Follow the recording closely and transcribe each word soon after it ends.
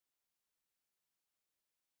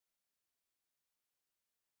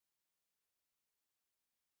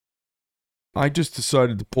I just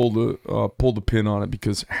decided to pull the pin on it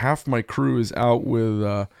because half my crew is out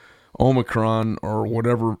with Omicron or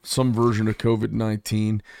whatever, some version of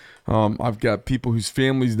COVID-19. I've got people whose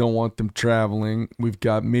families don't want them traveling. We've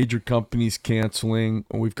got major companies canceling.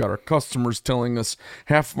 We've got our customers telling us,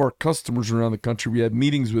 half of our customers around the country we had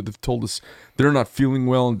meetings with have told us they're not feeling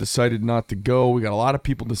well and decided not to go. We got a lot of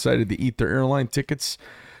people decided to eat their airline tickets,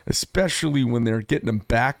 especially when they're getting them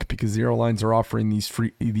back because the airlines are offering these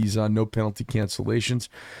no penalty cancellations.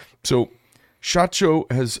 So SHOT Show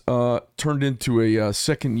has turned into a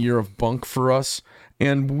second year of bunk for us,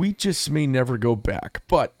 and we just may never go back.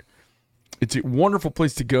 But it's a wonderful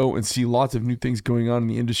place to go and see lots of new things going on in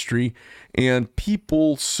the industry, and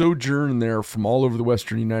people sojourn there from all over the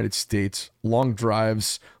Western United States. Long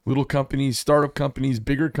drives, little companies, startup companies,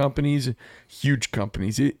 bigger companies, huge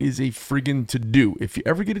companies. It is a friggin' to do. If you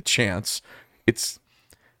ever get a chance, it's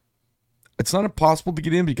not impossible to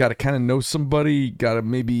get in, but you got to kind of know somebody. You got to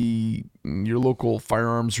maybe your local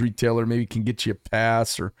firearms retailer maybe can get you a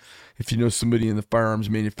pass, or if you know somebody in the firearms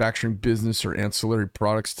manufacturing business or ancillary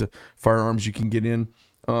products to firearms, you can get in.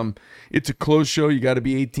 It's a closed show. You got to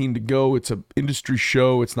be 18 to go. It's an industry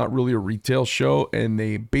show. It's not really a retail show, and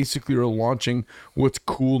they basically are launching what's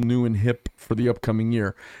cool, new, and hip for the upcoming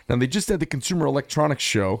year. Now, they just had the Consumer Electronics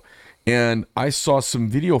Show, and I saw some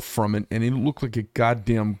video from it, and it looked like a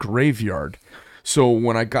goddamn graveyard. So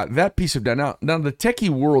when I got that piece of data, now the techie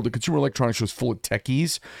world, the Consumer Electronics Show is full of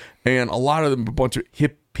techies, and a lot of them a bunch of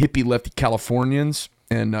hippie lefty Californians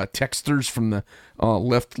and texters from the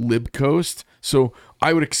left lib coast. So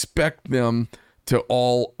I would expect them to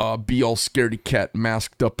all be all scaredy cat,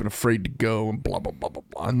 masked up and afraid to go, and blah blah blah blah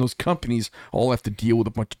blah. And those companies all have to deal with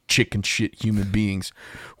a bunch of chicken shit human beings.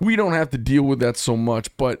 We don't have to deal with that so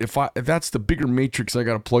much, but if that's the bigger matrix I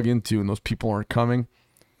got to plug into, and those people aren't coming,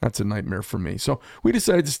 that's a nightmare for me. So we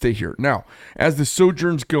decided to stay here. Now, as the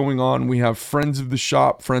sojourn's going on, we have friends of the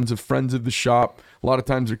shop, friends of the shop. A lot of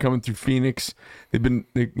times they're coming through Phoenix. They've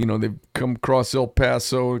come across El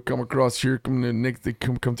Paso, come across here, they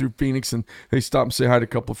come through Phoenix, and they stop and say hi to a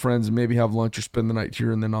couple of friends and maybe have lunch or spend the night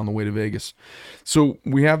here and then on the way to Vegas. So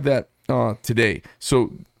we have that today.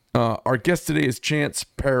 So our guest today is Chance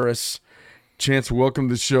Paris. Chance, welcome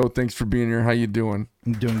to the show. Thanks for being here. How you doing?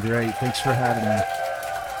 I'm doing great. Thanks for having me.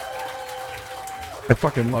 I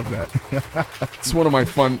fucking love that. It's one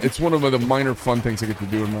of the minor fun things I get to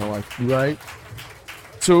do in my life. Right?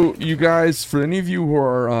 So you guys, for any of you who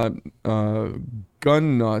are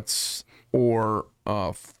gun nuts or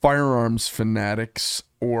firearms fanatics,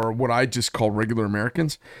 or what I just call regular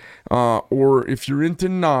Americans, or if you're into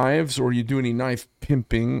knives, or you do any knife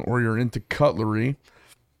pimping, or you're into cutlery,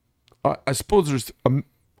 I suppose there's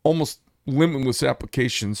almost limitless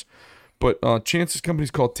applications. But Chance's company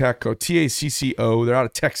is called Tac Co, Tacco. They're out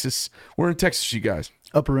of Texas. We're in Texas, you guys.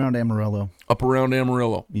 Up around Amarillo. Up around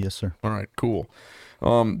Amarillo. Yes, sir. All right, cool.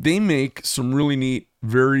 They make some really neat,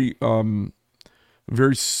 very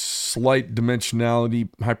slight dimensionality,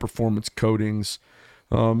 high performance coatings.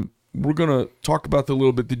 We're gonna talk about that a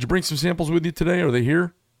little bit. Did you bring some samples with you today? Are they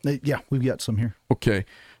here? Yeah, we've got some here. Okay.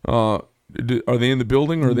 Are they in the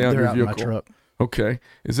building, or are they out in your out vehicle? in my truck. Okay.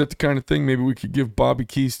 Is that the kind of thing maybe we could give Bobby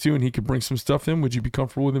keys to, and he could bring some stuff in? Would you be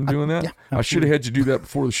comfortable with him doing that? Yeah, I should have had you do that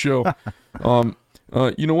before the show.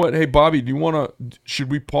 You know what? Hey, Bobby, should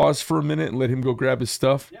we pause for a minute and let him go grab his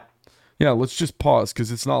stuff? Yeah, let's just pause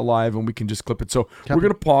because it's not live and we can just clip it. So we're going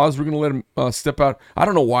to pause. We're going to let him step out. I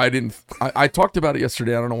don't know why I talked about it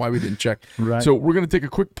yesterday. I don't know why we didn't check. Right. So we're going to take a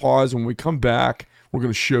quick pause. When we come back, we're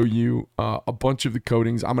going to show you a bunch of the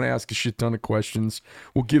coatings. I'm going to ask a shit ton of questions.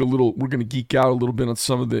 We're going to geek out a little bit on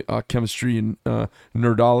some of the chemistry and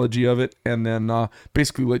nerdology of it, and then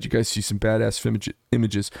basically let you guys see some badass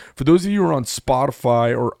images. For those of you who are on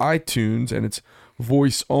Spotify or iTunes and it's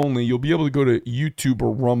voice only, you'll be able to go to YouTube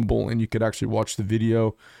or Rumble, and you could actually watch the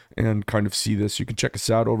video and kind of see this. You can check us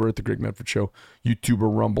out over at the Greg Medford Show, YouTube or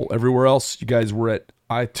Rumble. Everywhere else, you guys, we're at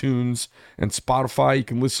iTunes and Spotify. You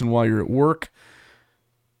can listen while you're at work.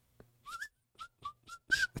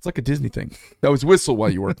 It's like a Disney thing. That was whistle while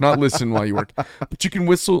you work, not listen while you work. But you can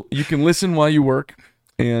whistle. You can listen while you work,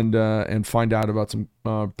 and find out about some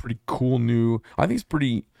pretty cool new. I think it's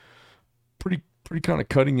pretty kind of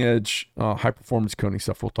cutting edge, high performance coating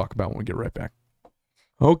stuff. We'll talk about when we get right back.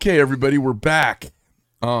 Okay, everybody, we're back.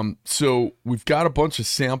 So we've got a bunch of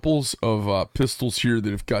samples of pistols here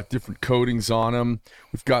that have got different coatings on them.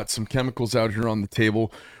 We've got some chemicals out here on the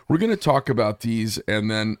table. We're going to talk about these,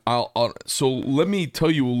 and then so let me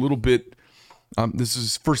tell you a little bit. This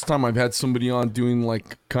is the first time I've had somebody on doing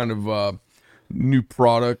like kind of new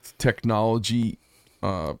product technology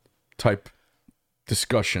type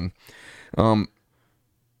discussion. Let's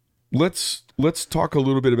talk a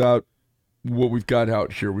little bit about what we've got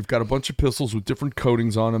out here. We've got a bunch of pistols with different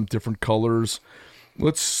coatings on them, different colors.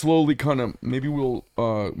 Let's slowly kind of, maybe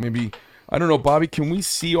I don't know, Bobby, can we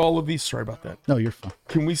see all of these? Sorry about that. No, you're fine.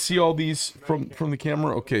 Can we see all these from the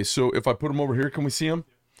camera? Okay, so if I put them over here, can we see them?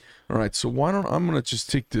 All right, so I'm going to just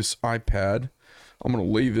take this iPad. I'm going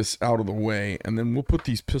to lay this out of the way, and then we'll put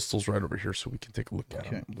these pistols right over here so we can take a look at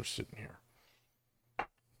them. They're sitting here.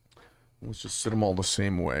 Let's just sit them all the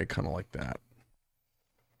same way, kind of like that.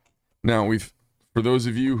 Now, for those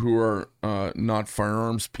of you who are not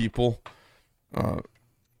firearms people,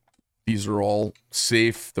 these are all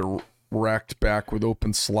safe. They're racked back with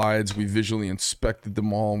open slides. We visually inspected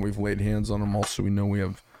them all, and we've laid hands on them all, so we know we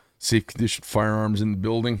have safe condition firearms in the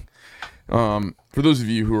building. For those of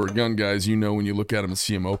you who are gun guys, you know when you look at them and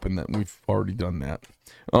see them open that we've already done that.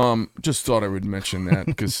 Just thought I would mention that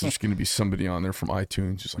because there's going to be somebody on there from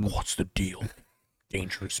iTunes just like, what's the deal?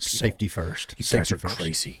 Dangerous people. Safety first. You guys are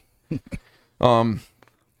crazy.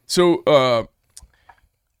 So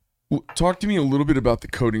talk to me a little bit about the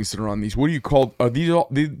coatings that are on these. What do you call?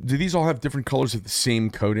 Do these all have different colors of the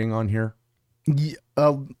same coating on here? Yeah,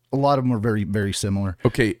 a lot of them are very, very similar.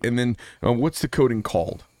 Okay, and then what's the coating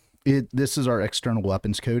called? This is our external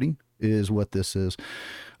weapons coating, is what this is.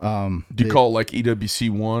 Do you call it like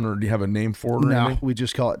EWC1, or do you have a name for it? No, we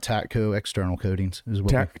just call it Tac Co external coatings. Is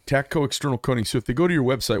what Tac Co external coating. So if they go to your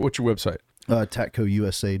website, what's your website?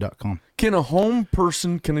 TacCoUSA.com. Can a home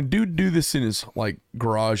person, can a dude do this in his like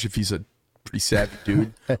garage if he's a pretty savvy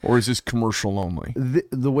dude, or is this commercial only?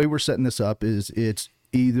 The way we're setting this up is it's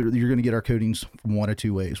either you're going to get our coatings from one of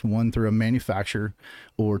two ways: one through a manufacturer,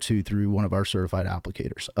 or two through one of our certified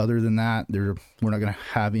applicators. Other than that, we're not going to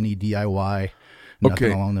have any DIY.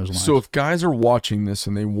 Nothing along those lines. So if guys are watching this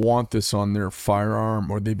and they want this on their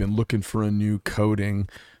firearm, or they've been looking for a new coating,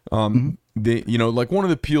 they, you know, like one of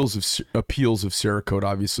the appeals of Cerakote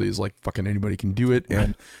obviously is like fucking anybody can do it,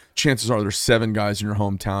 and chances are there's 7 guys in your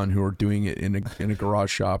hometown who are doing it in a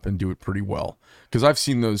garage shop and do it pretty well. Because I've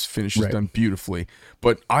seen those finishes done beautifully,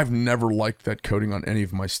 but I've never liked that coating on any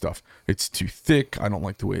of my stuff. It's too thick. I don't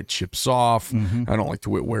like the way it chips off. I don't like the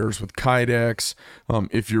way it wears with Kydex.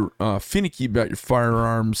 If you're finicky about your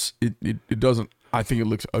firearms, it doesn't. I think it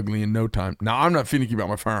looks ugly in no time. Now, I'm not finicky about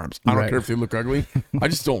my firearms. I don't care if they look ugly. I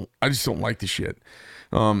just don't like the shit.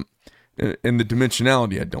 And the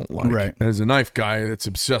dimensionality I don't like. Right. As a knife guy that's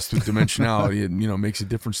obsessed with dimensionality, it, you know, makes a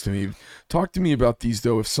difference to me. Talk to me about these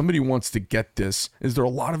though. If somebody wants to get this, is there a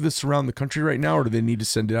lot of this around the country right now, or do they need to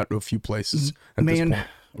send it out to a few places at this point?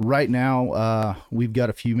 Right now, we've got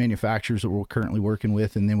a few manufacturers that we're currently working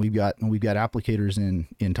with, and then we've got applicators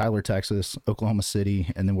in Tyler, Texas, Oklahoma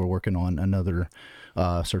City, and then we're working on another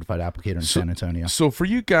certified applicator in San Antonio. So for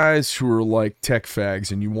you guys who are like tech fags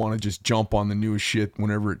and you want to just jump on the newest shit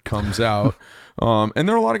whenever it comes out, and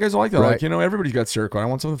there are a lot of guys like that. Like, you know, everybody's got Cerakote. I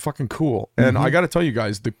want something fucking cool, and I got to tell you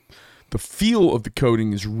guys, the feel of the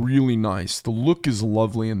coating is really nice. The look is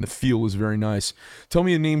lovely, and the feel is very nice. Tell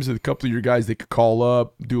me the names of a couple of your guys they could call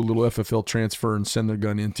up, do a little FFL transfer, and send their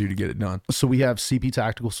gun into to get it done. So we have CP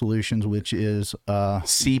Tactical Solutions, which is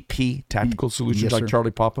CP Tactical Solutions, yes, like sir.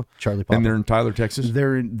 Charlie Papa, and they're in Tyler, Texas.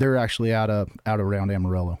 They're actually out of around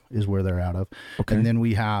Amarillo is where they're out of. Okay, and then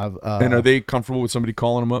we have. And are they comfortable with somebody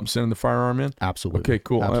calling them up and sending the firearm in? Absolutely. Okay,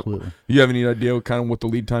 cool. Absolutely. You have any idea what the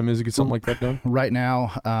lead time is to get something like that done? Right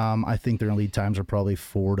now, I think their lead times are probably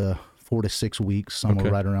 4 to 6 weeks,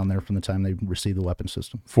 somewhere right around there from the time they receive the weapon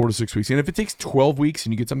system. 4 to 6 weeks. And if it takes 12 weeks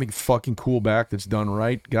and you get something fucking cool back that's done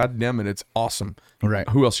right, god damn it, it's awesome. Right.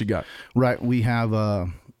 Who else you got? Right. We have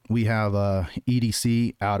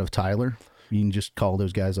EDC out of Tyler. You can just call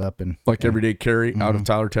those guys up and everyday carry out of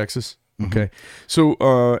Tyler, Texas. Okay. So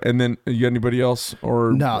and then you got anybody else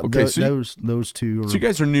or no? Okay, those two. So you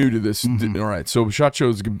guys are new to this. All right. So SHOT Show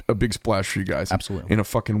is a big splash for you guys. Absolutely. In a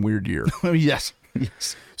fucking weird year. Yes.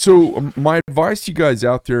 So my advice to you guys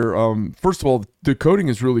out there, first of all, the coating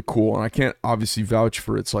is really cool, and I can't obviously vouch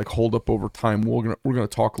for its like hold up over time. We're gonna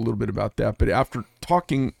talk a little bit about that, but after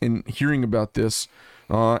talking and hearing about this,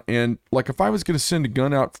 and like if I was gonna send a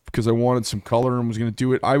gun out because I wanted some color and was gonna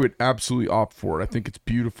do it, I would absolutely opt for it. I think it's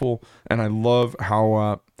beautiful, and I love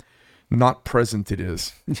how not present it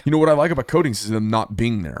is. You know what I like about coatings is them not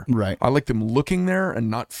being there. Right. I like them looking there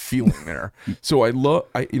and not feeling there. So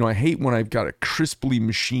I hate when I've got a crisply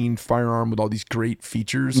machined firearm with all these great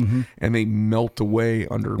features and they melt away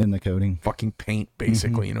under in the coating fucking paint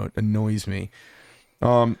basically. You know, it annoys me.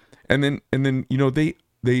 And then you know they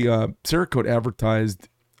Cerakote advertised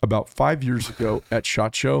about 5 years ago at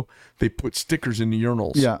SHOT Show. They put stickers in the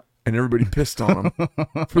urinals. Yeah. and everybody pissed on him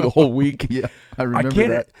for the whole week. Yeah, I I remember can't.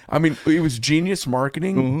 that. I mean, it was genius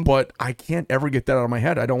marketing, but I can't ever get that out of my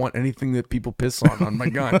head. I don't want anything that people piss on my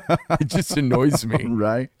gun. It just annoys me.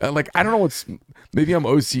 Right. Like I don't know what's. Maybe I'm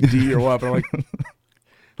OCD or what. But I'm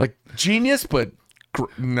like genius, but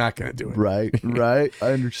not gonna do it. Right. Right.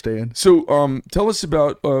 I understand. So, tell us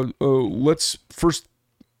about. Let's first.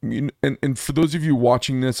 And for those of you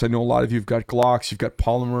watching this, I know a lot of you have got Glocks, you've got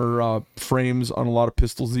polymer frames on a lot of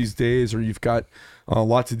pistols these days, or you've got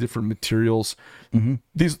lots of different materials.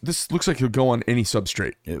 This looks like it'll go on any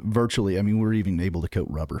substrate. Virtually. I mean, we're even able to coat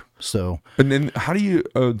rubber. So, And then how do you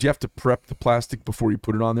have to prep the plastic before you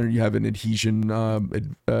put it on there? You have an adhesion,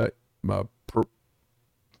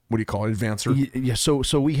 what do you call it, advancer? yeah.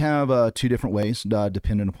 So we have two different ways,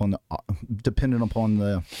 dependent upon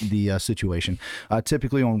the situation.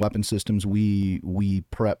 Typically on weapon systems, we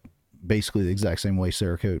prep basically the exact same way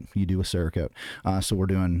Cerakote you do with Cerakote. So we're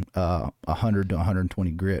doing 100 to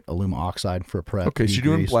 120 grit aluminum oxide for a prep. Okay, so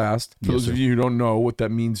you're doing blast. For Yes, those sir. of you who don't know, what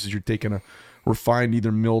that means is you're taking a refined,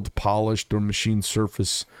 either milled, polished, or machined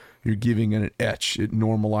surface. You're giving it an etch. It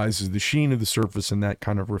normalizes the sheen of the surface, and that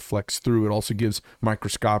kind of reflects through. It also gives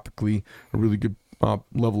microscopically a really good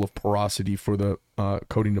level of porosity for the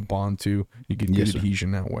coating to bond to. You get good Yes, sir.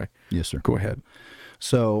 adhesion that way. Yes, sir. Go ahead.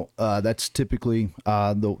 So that's typically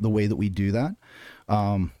the way that we do that.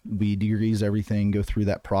 We degrease everything, go through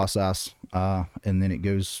that process, and then it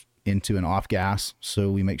goes into an off gas.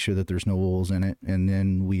 So we make sure that there's no oils in it, and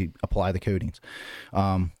then we apply the coatings.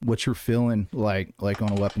 What you're feeling like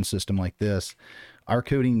on a weapon system like this, our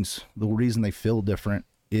coatings, the reason they feel different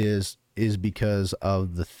is because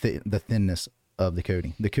of the thinness of the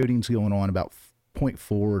coating. The coating's going on about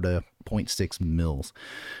 0.4 to 0.6 mils.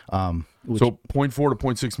 So 0.4 to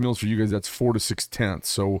 0.6 mils for you guys, that's 4 to 6/10.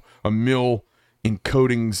 So a mil in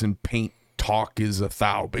coatings and paint talk is a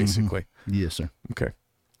thou, basically. Yes, sir. Okay.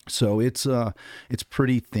 So it's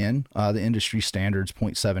pretty thin. The industry standard's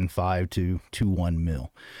 0.75 to 1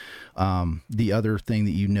 mil. The other thing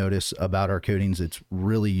that you notice about our coatings that's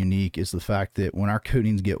really unique is the fact that when our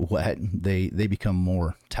coatings get wet, they become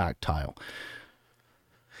more tactile.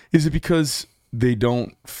 Is it because they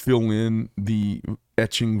don't fill in the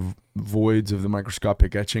etching voids of the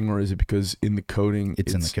microscopic etching, or is it because in the coating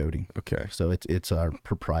It's in the coating. Okay. So it's our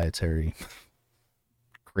proprietary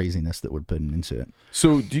craziness that we're putting into it.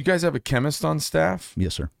 So do you guys have a chemist on staff?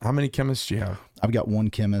 Yes, sir. How many chemists do you have? I've got one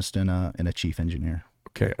chemist and a chief engineer.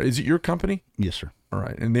 Okay. Is it your company? Yes, sir. All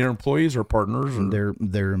right. And they're employees or partners? Or?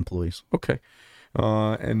 They're employees. Okay.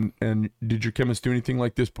 And did your chemist do anything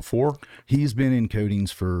like this before? He's been in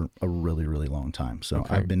coatings for a really, really long time. So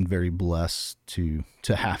Okay. I've been very blessed to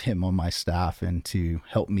have him on my staff and to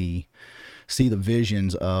help me see the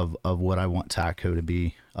visions of what I want Tac Co to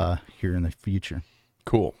be here in the future.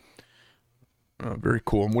 Cool. Very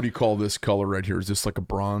cool. And what do you call this color right here? Is this like a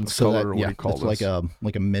bronze color, or what do you call it's this?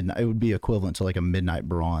 like a midnight. It would be equivalent to like a midnight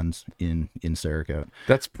bronze in Cerakote.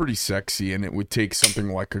 That's pretty sexy, and it would take something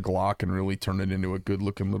like a Glock and really turn it into a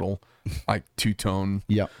good-looking little, like, two-tone.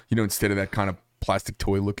 Yeah. You know, instead of that kind of plastic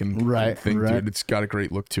toy-looking Right, thing to right. it. It's got a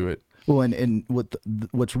great look to it. Well, and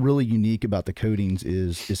what's really unique about the coatings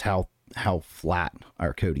is how flat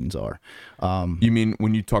our coatings are. You mean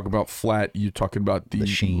when you talk about flat, you're talking about the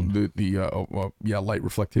sheen. light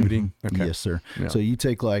reflectivity? Okay. Yes, sir. Yeah. So you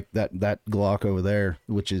take like that Glock over there,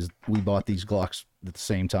 which is, we bought these Glocks at the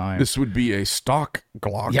same time. This would be a stock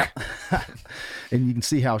Glock. Yeah. And you can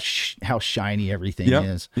see how shiny everything Yep,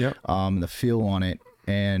 is. yep. The feel on it,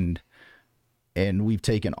 and we've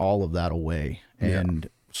taken all of that away. And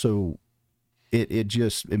so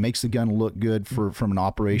it makes the gun look good from an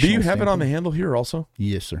operation. Do you have it on the handle here also?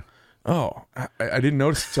 Yes, sir. Oh, I didn't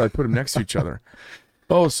notice until I put them next to each other.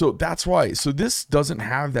 Oh, so that's why. So this doesn't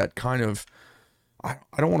have that kind of, I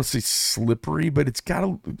don't want to say slippery, but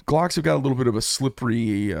Glocks have got a little bit of a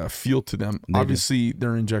slippery feel to them. Obviously,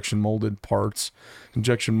 they're injection molded parts.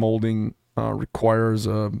 Injection molding requires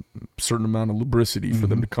a certain amount of lubricity for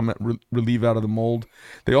them to come relieve out of the mold.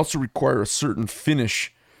 They also require a certain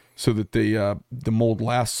finish so that the mold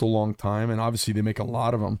lasts a long time, and obviously they make a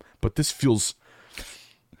lot of them. But this feels,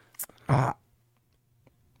 I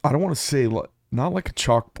don't want to say not like a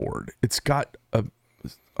chalkboard. It's got a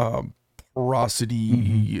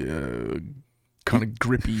porosity, kind of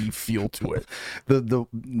grippy feel to it.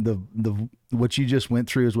 The what you just went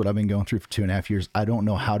through is what I've been going through for 2.5 years. I don't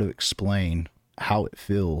know how to explain how it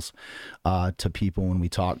feels to people when we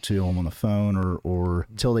talk to them on the phone, or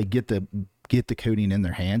till they get the coating in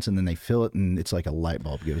their hands, and then they feel it, and it's like a light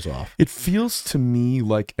bulb goes off. It feels to me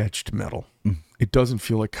like etched metal. It doesn't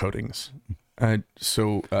feel like coatings.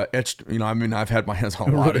 Etched, I mean, I've had my hands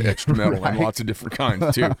on a lot of etched metal and lots of different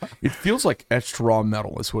kinds too. It feels like etched raw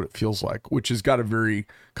metal is what it feels like, which has got a very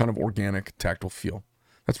kind of organic, tactile feel.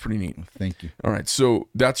 That's pretty neat. Thank you. All right, so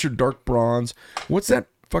that's your dark bronze. What's that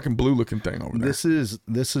fucking blue looking thing over there? This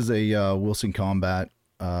is a Wilson Combat.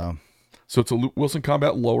 So it's a Wilson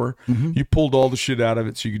Combat lower. You pulled all the shit out of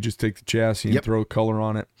it, so you could just take the chassis and throw a color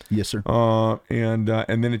on it. Yes, sir. And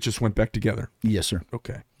then it just went back together. Yes, sir.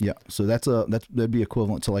 Okay. Yeah. So that'd be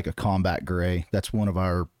equivalent to like a combat gray. That's one of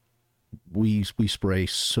our. We spray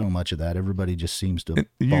so much of that. Everybody just seems to fall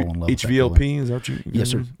in love with HVLP, is that what you?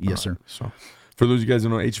 Yes, sir. Yes, sir. So, for those of you guys who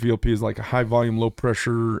don't know, HVLP is like a high volume, low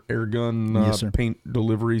pressure air gun paint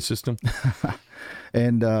delivery system.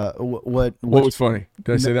 And what was funny?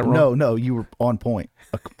 Did I say that wrong? No, you were on point,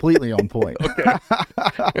 completely on point.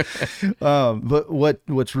 Okay. But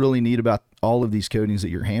what's really neat about all of these coatings that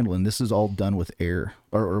you're handling, this is all done with air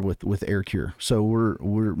or with air cure. So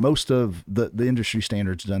we're most of the industry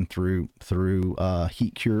standards done through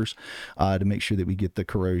heat cures to make sure that we get the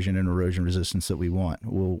corrosion and erosion resistance that we want.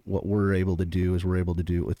 Well, what we're able to do is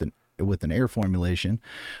it with an air formulation,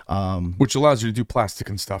 which allows you to do plastic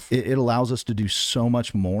and stuff. It allows us to do so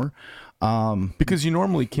much more. Because you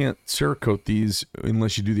normally can't Cerakote these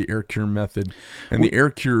unless you do the air cure method, and the air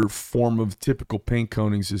cure form of typical paint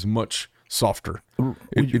coatings is much softer.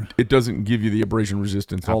 It doesn't give you the abrasion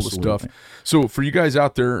resistance, all the stuff. So for you guys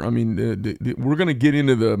out there, I mean, we're going to get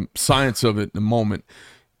into the science of it in a moment.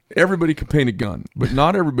 Everybody can paint a gun, but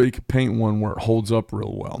not everybody can paint one where it holds up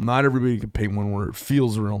real well. Not everybody can paint one where it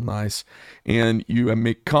feels real nice. And you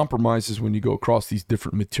make compromises when you go across these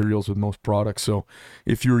different materials with most products. So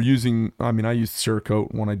if you're using, I mean, I used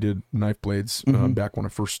Cerakote when I did knife blades back when I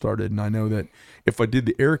first started. And I know that if I did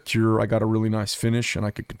the air cure, I got a really nice finish and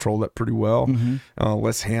I could control that pretty well.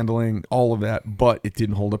 Less handling, all of that, but it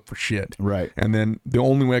didn't hold up for shit. Right. And then the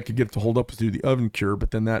only way I could get it to hold up was do the oven cure,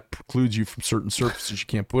 but then that precludes you from certain surfaces you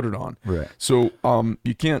can't put it on. Right. So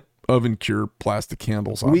you can't oven cure plastic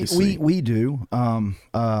handles, obviously. We do.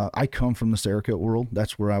 I come from the Cerakote world.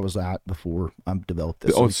 That's where I was at before I developed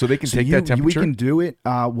this. Oh, so they can take that temperature? We can do it.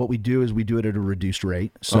 What we do is we do it at a reduced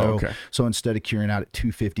rate. So so instead of curing out at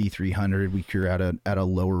 250, 300, we cure out at a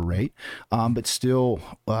lower rate. But still,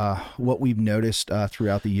 what we've noticed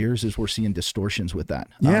throughout the years is we're seeing distortions with that.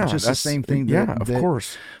 Just the same thing. Of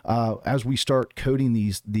course. As we start coating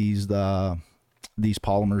these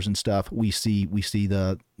polymers and stuff, we see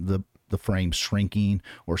the frame shrinking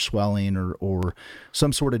or swelling or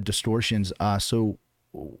some sort of distortions. So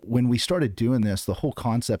when we started doing this, the whole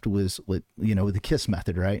concept was the KISS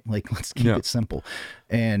method, right? Like, let's keep it simple.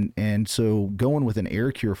 And so going with an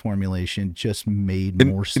air cure formulation just made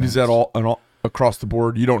more sense. Is that all across the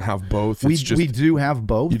board? You don't have both? We do have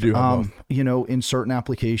both. You do have both. In certain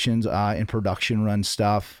applications, in production run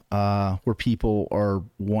stuff, where people are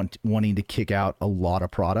wanting to kick out a lot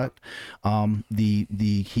of product,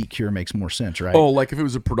 the heat cure makes more sense, right? Oh, like if it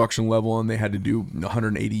was a production level and they had to do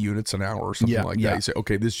 180 units an hour or something like that, you say,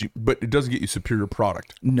 okay, but it doesn't get you superior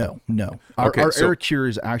product. No. Our air cure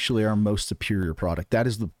is actually our most superior product. That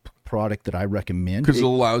is the product that I recommend because it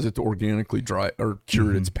allows it to organically dry or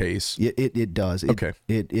cure at its pace. It does.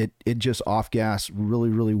 It just off gas really,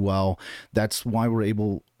 really well. That's why we're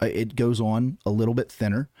able. It goes on a little bit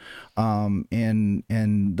thinner, and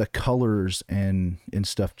the colors and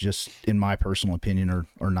stuff, just in my personal opinion,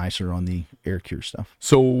 are nicer on the air cure stuff.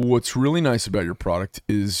 So what's really nice about your product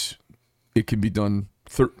is it can be done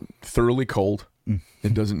thoroughly cold.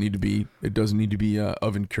 It doesn't need to be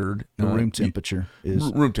oven cured. The room temperature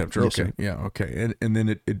is room temperature. Yes, okay, sir. Yeah, okay, and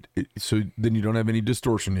then so then you don't have any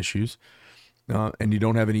distortion issues, and you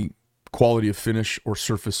don't have any quality of finish or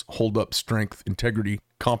surface hold up, strength, integrity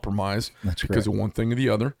compromise. That's because of one thing or the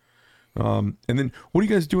other. And then what are you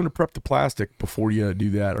guys doing to prep the plastic before you do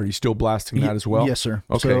that? Are you still blasting that as well? Yes, sir.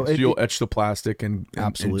 Okay, so you'll etch the plastic and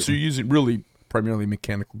absolutely. And so you're using really primarily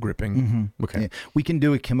mechanical gripping. Okay. Yeah. We can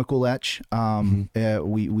do a chemical etch.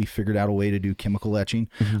 We figured out a way to do chemical etching.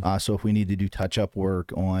 So if we need to do touch-up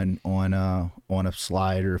work on a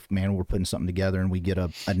slide, or if we're putting something together and we get a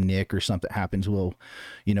nick or something happens, with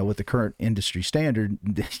the current industry standard,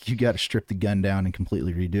 you got to strip the gun down and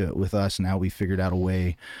completely redo it. With us now, we figured out a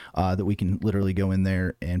way that we can literally go in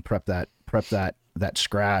there and prep that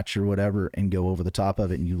scratch or whatever and go over the top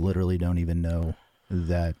of it, and you literally don't even know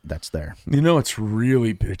that's there. It's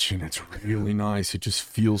really bitchin'. It's really nice. It just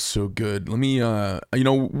feels so good. Let me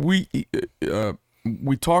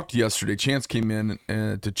we talked yesterday. Chance came in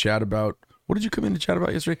to chat about, what did you come in to chat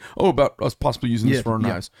about yesterday? Oh, about us possibly using this for our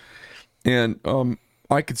knives. And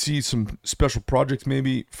I could see some special projects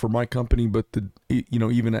maybe for my company, but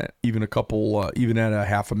even a couple, even at a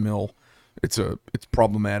half a mil, it's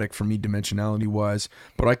problematic for me dimensionality wise.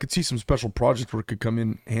 But I could see some special projects where it could come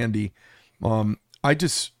in handy.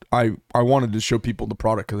 I wanted to show people the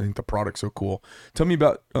product because I think the product's so cool. Tell me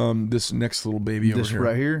about this next little baby over This here.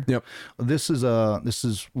 right here. Yep. This is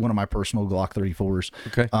one of my personal Glock 34s.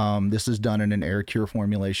 Okay. This is done in an air cure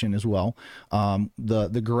formulation as well.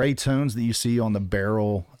 The gray tones that you see on the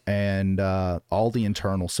barrel and all the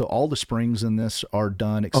internal. So all the springs in this are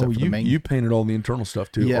done except for the main. You painted all the internal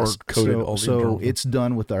stuff too, yes, or coated all the internal. So it's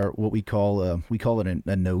done with our what we call it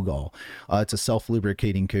a no-gall. It's a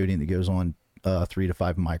self-lubricating coating that goes on 3 to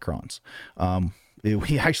 5 microns.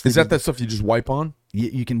 We actually Is that stuff you just wipe on?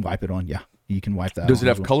 You can wipe it on. Yeah, you can wipe that. Does it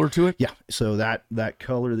have color to it? Yeah. So that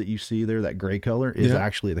color that you see there, that gray color, is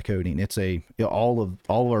actually the coating. It's all of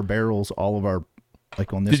our barrels, all of our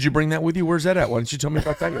on this. Did you bring that with you? Where's that at? Why didn't you tell me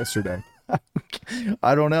about that yesterday?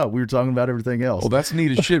 I don't know. We were talking about everything else. Well, that's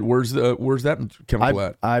neat as shit. Where's that chemical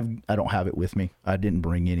at? I don't have it with me. I didn't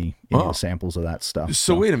bring any samples of that stuff.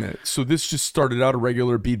 So wait a minute. So this just started out a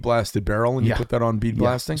regular bead blasted barrel, and you put that on bead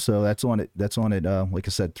blasting? So that's on it. Like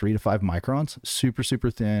I said, 3 to 5 microns, super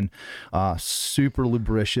thin, super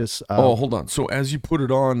lubricious. Hold on. So as you put it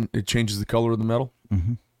on, it changes the color of the metal.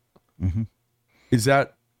 Is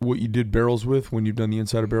that what you did barrels with when you've done the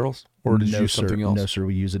inside of barrels, or did you use something else? No, sir.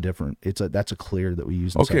 We use a different. That's a clear that we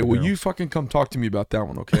use. Okay, well, you fucking come talk to me about that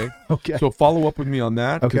one, okay? Okay. So follow up with me on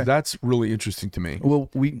that because that's really interesting to me. Well,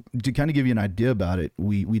 to kind of give you an idea about it,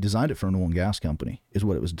 we designed it for an oil and gas company, is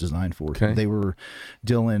what it was designed for. Okay. They were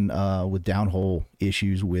dealing with downhole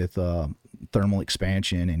issues with thermal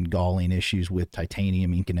expansion and galling issues with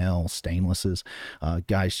titanium, Inconel, stainlesses.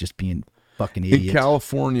 Guys just being fucking idiots. In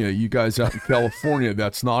California, you guys out in California,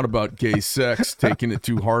 that's not about gay sex, taking it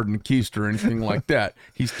too hard in the keister or anything like that.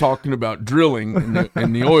 He's talking about drilling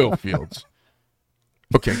in the oil fields.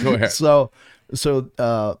 Okay, go ahead. So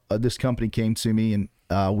this company came to me, and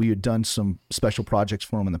we had done some special projects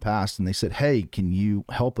for them in the past, and they said, "Hey, can you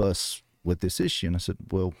help us with this issue?" And I said,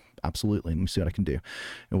 "Well, absolutely. Let me see what I can do."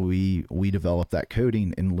 And we developed that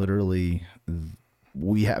coating, and literally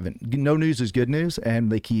we haven't. No news is good news, and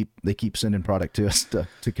they keep sending product to us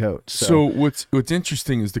to coat. So what's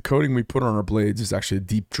interesting is the coating we put on our blades is actually a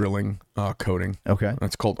deep drilling coating. Okay,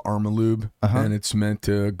 it's called Armalube, and it's meant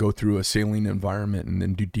to go through a saline environment and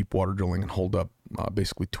then do deep water drilling and hold up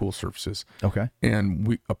basically tool surfaces. Okay,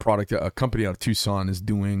 and a company out of Tucson is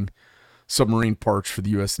doing submarine parts for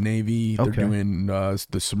the U.S. Navy. They're doing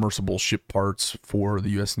the submersible ship parts for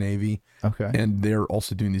the U.S. Navy. Okay, and they're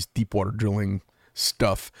also doing this deep water drilling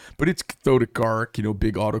stuff, but it's cathodic arc,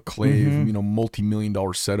 big autoclave,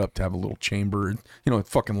 multi-million-dollar setup to have a little chamber,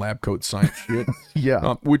 fucking lab coat science shit.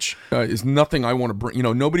 Which is nothing I want to bring.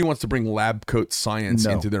 Nobody wants to bring lab coat science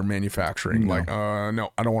into their manufacturing.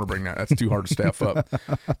 No, I don't want to bring that. That's too hard to staff up.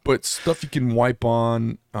 But stuff you can wipe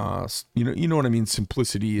on, you know what I mean.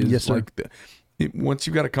 Simplicity is once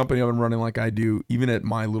you've got a company up and running like I do, even at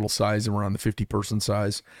my little size and around the 50-person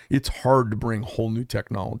size, it's hard to bring whole new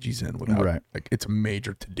technologies in without it's a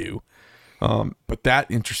major to do. But that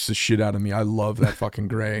interests the shit out of me. I love that fucking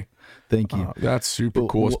gray. Thank you. That's super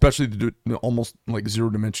cool, especially to do almost like zero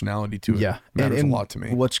dimensionality to it. Yeah, matters a lot to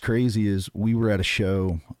me. What's crazy is we were at a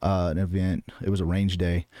show, an event. It was a range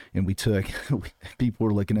day, and people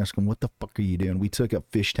were looking at us going, "What the fuck are you doing?" We took a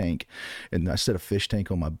fish tank, and I set a fish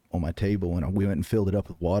tank on my table, and we went and filled it up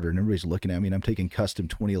with water, and everybody's looking at me, and I'm taking custom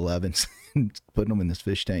 2011s and putting them in this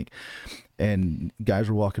fish tank, and guys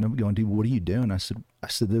were walking up going, "Dude, what are you doing?" I said,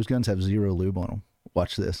 "Those guns have zero lube on them.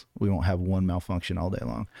 Watch this. We won't have one malfunction all day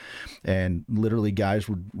long." And literally guys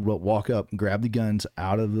would walk up, grab the guns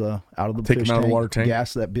out of the Take fish them out of tank, the water tank,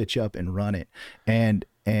 gas that bitch up and run it. And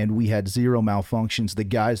we had zero malfunctions. The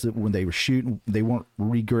guys that when they were shooting, they weren't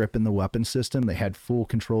re-gripping the weapon system. They had full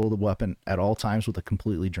control of the weapon at all times with a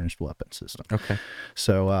completely drenched weapon system. Okay.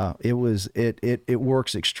 So it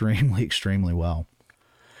works extremely well.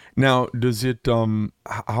 Now, does it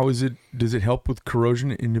how is it? Does it help with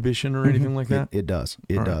corrosion inhibition or anything like that? It does.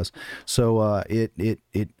 It does. So I'll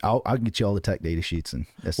get you all the tech data sheets and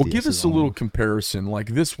STS. Well, give us a little comparison.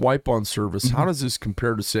 Like this wipe-on service, how does this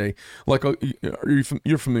compare to say, like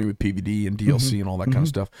you're familiar with PVD and DLC and all that kind of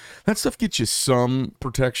stuff? That stuff gets you some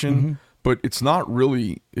protection. But it's not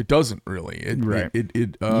really. It doesn't really.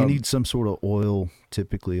 You need some sort of oil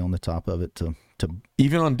typically on the top of it to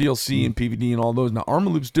even on DLC and PVD and all those. Now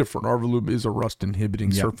Armalube's different. Armalube is a rust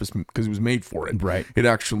inhibiting surface because it was made for it. Right. It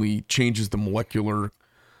actually changes the molecular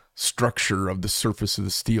structure of the surface of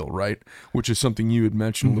the steel, right? Which is something you had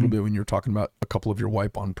mentioned a little bit when you were talking about a couple of your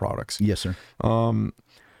wipe-on products. Yes, sir.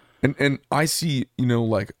 And I see,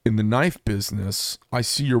 like in the knife business, I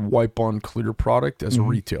see your wipe-on clear product as a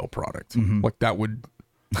retail product. Like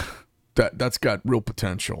that's got real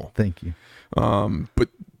potential. Thank you. But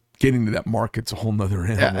getting to that market's a whole nother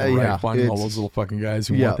animal, right? Yeah, Finding all those little fucking guys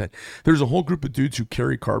who want that. There's a whole group of dudes who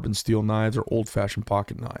carry carbon steel knives or old-fashioned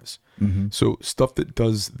pocket knives. So stuff that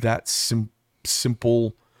does that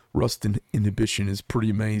simple rust inhibition is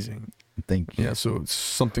pretty amazing. Thank you. Yeah, so it's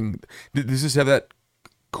something. Does this have that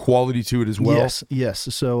quality to it as well?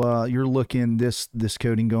 Yes. So you're looking this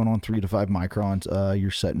coating going on 3 to 5 microns.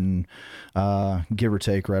 You're setting give or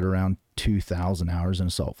take right around 2,000 hours in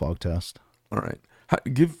a salt fog test. All right.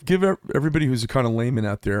 Give everybody who's a kind of layman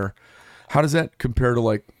out there, how does that compare to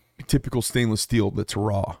like typical stainless steel that's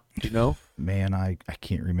raw? Man, I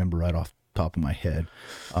can't remember right off the top of my head.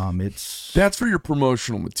 That's for your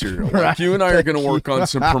promotional material. Like Right. you and I are going to work on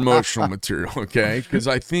some promotional material, okay? Because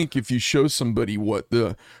I think if you show somebody what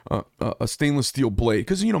a stainless steel blade,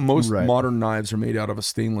 because most modern knives are made out of a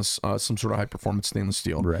stainless, some sort of high performance stainless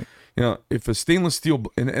steel. Right. If a stainless steel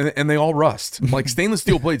and they all rust, like stainless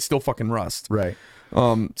steel blades still fucking rust. Right.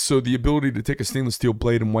 So the ability to take a stainless steel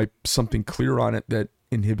blade and wipe something clear on it that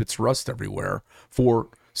inhibits rust everywhere for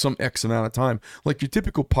some X amount of time, like your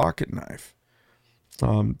typical pocket knife.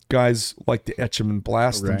 Guys like to etch them and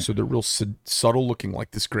blast them, so they're real subtle looking,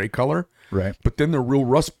 like this gray color. Right. But then they're real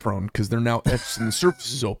rust prone because they're now etched and the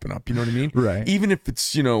surfaces open up. You know what I mean? Right. Even if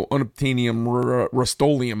it's, unobtainium,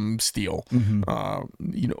 rust-oleum steel,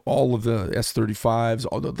 all of the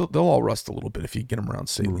S35s, they'll all rust a little bit if you get them around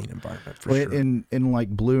saline environment for sure. In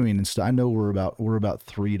like bluing and stuff, I know we're about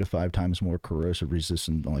 3 to 5 times more corrosive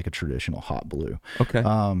resistant than like a traditional hot blue. Okay.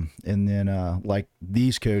 And then like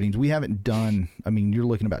these coatings, we haven't done. I mean, you're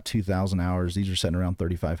looking about 2,000 hours. These are setting around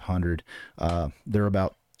 3,500. They're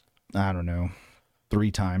about, I don't know,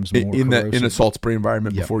 3 times more in corrosive. a salt spray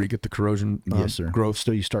environment before you get the corrosion yes, sir. growth.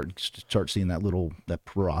 So you start seeing that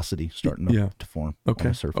porosity starting to form on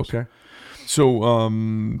the surface. Okay. So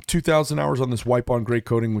 2,000 hours on this wipe-on gray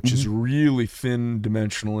coating, which is really thin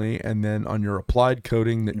dimensionally, and then on your applied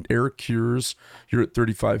coating that air cures, you're at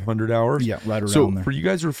 3,500 hours. Yeah, right around so there. For you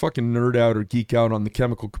guys who are fucking nerd out or geek out on the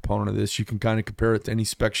chemical component of this, you can kind of compare it to any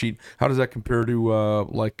spec sheet. How does that compare to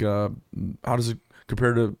how does it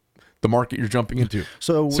compare to the market you're jumping into?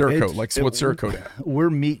 So Cerakote, what's Cerakote at? We're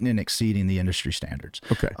meeting and exceeding the industry standards.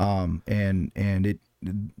 Okay. And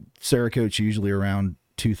Cerakote's usually around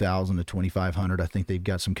 2,000 to 2,500. I think they've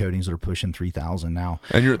got some coatings that are pushing 3,000 now.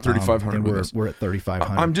 And you're at 3,500. And we're at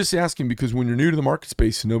 3,500. I'm just asking because when you're new to the market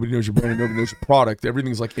space and nobody knows your brand, nobody knows your product,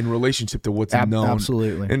 everything's like in relationship to what's known.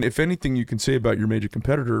 Absolutely. And if anything you can say about your major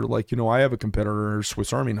competitor, like, I have a competitor,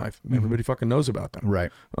 Swiss Army knife. Everybody fucking knows about them.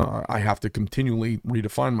 Right. I have to continually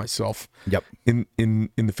redefine myself. Yep. In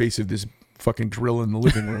the face of this fucking drill in the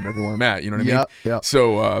living room everywhere I'm at, you know what I mean? Yeah.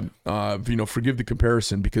 So, forgive the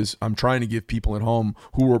comparison because I'm trying to give people at home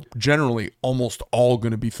who are generally almost all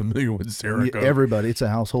going to be familiar with Cerakote. Everybody, it's a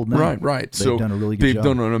household name. Right. They've done a really good job. They've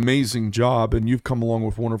done an amazing job, and you've come along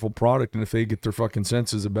with wonderful product. And if they get their fucking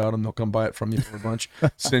senses about them, they'll come buy it from you for a bunch,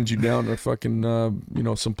 send you down to fucking,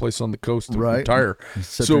 someplace on the coast to retire.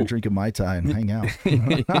 Sit there drinking Mai Tai and hang out.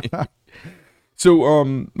 So,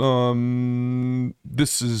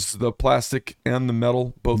 this is the plastic and the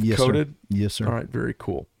metal both coated? Sir. Yes, sir. All right, very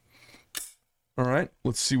cool. All right,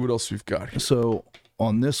 let's see what else we've got here. So,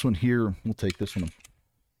 on this one here, we'll take this one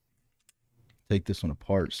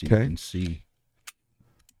apart so you can see.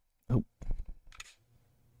 Oh.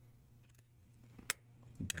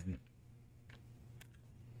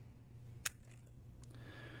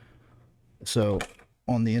 So,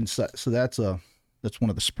 on the inside, that's one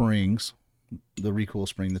of the springs. The recoil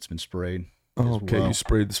spring that's been sprayed. Oh, okay. Well. You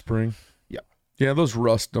sprayed the spring. Yeah. Yeah, those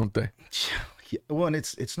rust, don't they? Yeah. Well, and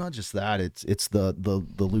it's not just that. It's the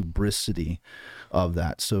lubricity of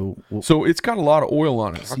that. So it's got a lot of oil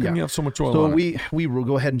on it. How come you have so much oil on it? So we will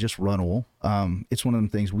go ahead and just run oil. It's one of them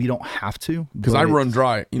things we don't have to. Because I run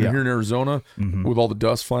dry. Here in Arizona with all the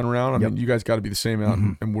dust flying around. I mean, you guys got to be the same out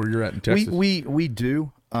and where you're at in Texas. We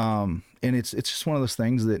do. And it's just one of those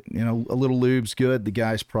things that a little lube's good. The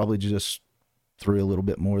guys probably just threw a little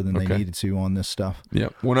bit more than they needed to on this stuff. Yeah.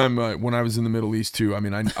 When I was in the Middle East too, I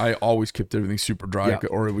mean, I always kept everything super dry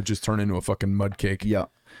or it would just turn into a fucking mud cake. Yeah.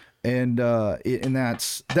 And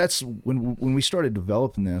that's when we started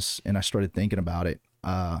developing this and I started thinking about it,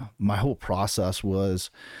 my whole process was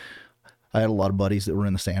I had a lot of buddies that were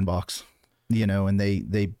in the sandbox you know, and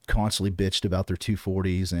they constantly bitched about their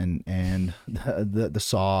 240s and the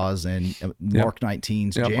saws and Mark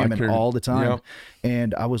 19s jamming all the time. Yep.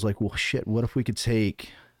 And I was like, well, shit, what if we could take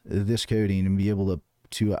this coating and be able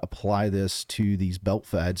to apply this to these belt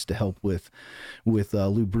feds to help with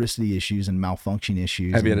lubricity issues and malfunction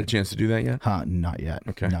issues. Have you had a chance to do that yet? Not yet.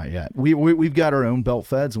 Okay. Not yet. We've got our own belt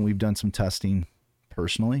feds and we've done some testing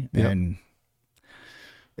personally, and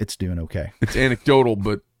it's doing okay. It's anecdotal,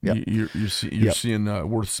 but Yep. you're seeing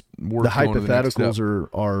worth The hypotheticals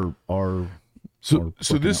are so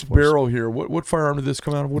this barrel here, what firearm did this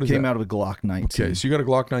come out of? What is came that? out of a Glock 19. Okay, so you got a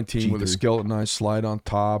Glock 19 with a G3. skeletonized slide on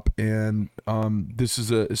top, and this is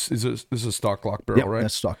a stock Glock barrel, Yep, right?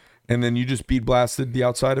 that's stock. And then you just bead blasted the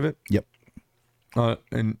outside of it, Yep.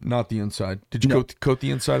 and not the inside. Did you coat the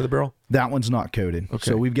inside of the barrel? That one's not coated.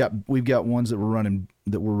 Okay. So we've got ones that we're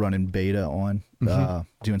running beta on,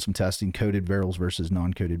 doing some testing, coated barrels versus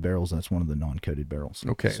non-coated barrels. That's one of the non-coated barrels.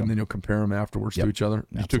 Okay, So, and then you'll compare them afterwards to each other.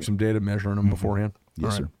 You took Absolutely. some data measuring them beforehand.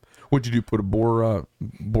 Yes, All sir. What'd you do? Put a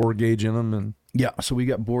bore gauge in them, and yeah. So we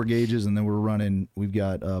got bore gauges, and then we've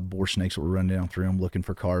got bore snakes that we're running down through them, looking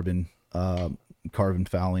for carbon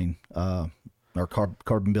fouling, or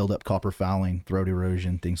carbon buildup, copper fouling, throat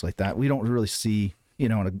erosion, things like that. We don't really see,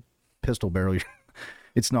 in a pistol barrel,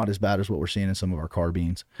 it's not as bad as what we're seeing in some of our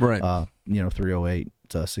carbines. right. 308,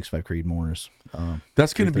 6.5 Creed mortars.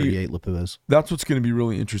 That's going to be 38 Lapuas. That's what's going to be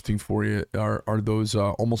really interesting for you. Are those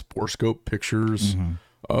almost borescope pictures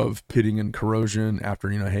of pitting and corrosion after,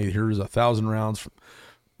 hey, here's 1,000 rounds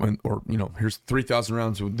here's 3,000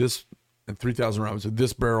 rounds with this and 3,000 rounds with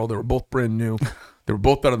this barrel. They were both brand new. They were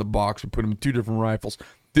both out of the box. We put them in two different rifles.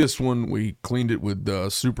 This one, we cleaned it with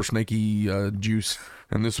super snaky juice,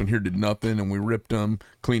 and this one here did nothing, and we ripped them,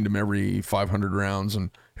 cleaned them every 500 rounds,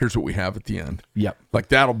 and here's what we have at the end. Yep. Like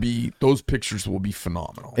those pictures will be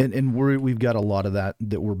phenomenal. And we've got a lot of that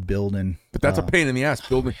we're building. But that's a pain in the ass.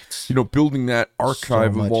 Building that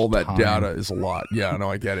archive of all that time. data is a lot. Yeah, no,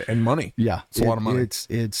 I get it. And money. Yeah, It's a lot of money.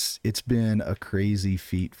 It's been a crazy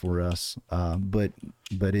feat for us, but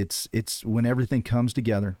it's when everything comes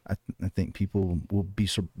together, I think people will be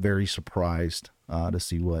very surprised to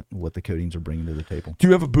see what the coatings are bringing to the table. Do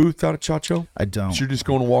you have a booth out at Chacho? I don't. So you're just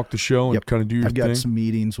going to walk the show and kind of do your I've got thing? some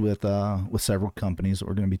meetings with several companies that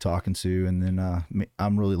we're going to be talking to, and then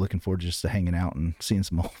I'm really looking forward just to hanging out and seeing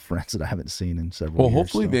some old friends that I haven't seen in several Well, years.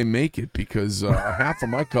 hopefully they make it, because half of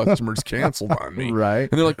my customers canceled on me. Right.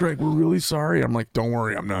 And they're like, Greg, we're really sorry. I'm like, don't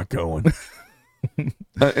worry, I'm not going.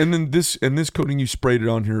 And then this coating, you sprayed it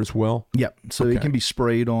on here as well? Yep. So Okay. it can be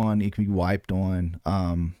sprayed on, it can be wiped on.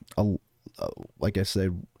 Like I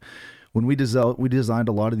said, when we designed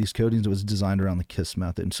a lot of these coatings, it was designed around the KISS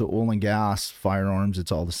method. And so oil and gas, firearms,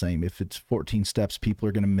 it's all the same. If it's 14 steps, people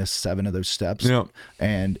are going to miss 7 of those steps. Yeah.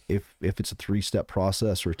 And if it's a 3-step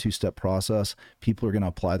process or a 2-step process, people are going to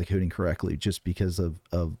apply the coating correctly just because of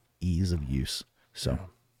ease of use. So.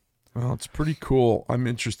 Well, it's pretty cool. I'm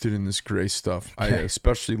interested in this gray stuff. I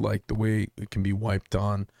especially like the way it can be wiped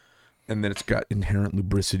on, and then it's got inherent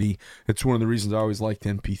lubricity. It's one of the reasons I always liked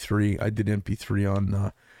MP3. I did MP3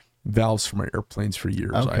 on valves for my airplanes for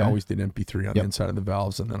years. Okay. I always did MP3 on the inside of the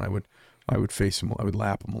valves, and then I would face them. I would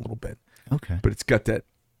lap them a little bit. Okay. But it's got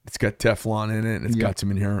Teflon in it, and it's got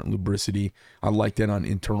some inherent lubricity. I like that on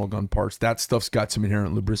internal gun parts. That stuff's got some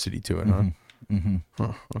inherent lubricity to it, huh? Mm-hmm.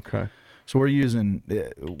 Huh, okay. So we're using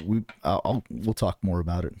we'll talk more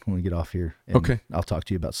about it when we get off here. And Okay. I'll talk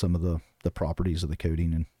to you about some of the properties of the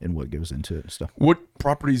coating and what goes into it and stuff. What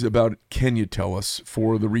properties about it can you tell us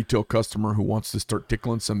for the retail customer who wants to start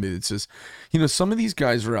tickling somebody that says, some of these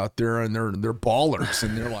guys are out there and they're ballers,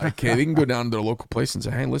 and they're like, hey, they can go down to their local place and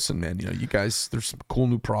say, hey, listen, man, you guys, there's some cool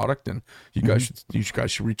new product, and you guys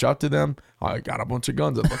should reach out to them. I got a bunch of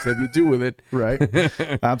guns. I'd love to have you do with it. Right.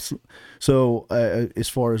 Absolutely. So as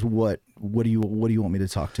far as what do you want me to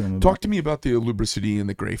talk to them about? Talk to me about the lubricity and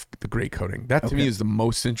the gray coating. That to me is the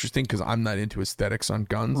most interesting, because I'm not into aesthetics on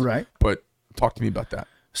guns. Right. But talk to me about that.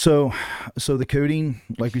 So the coating,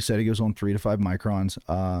 like we said, it goes on 3 to 5 microns.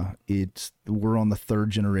 We're on the 3rd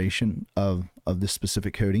generation of this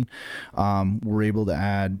specific coating. We're able to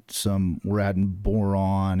add we're adding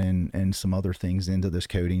boron and some other things into this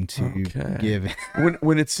coating to give.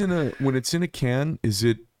 when it's in a can,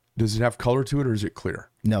 does it have color to it, or is it clear?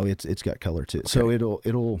 No, it's got color to it. So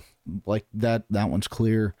it'll like that one's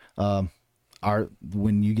clear.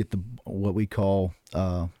 When you get what we call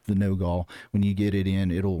the no-gall, when you get it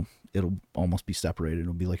in, it'll almost be separated.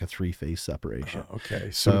 It'll be like a 3-phase separation. Okay,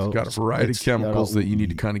 so it's got a variety of chemicals that you need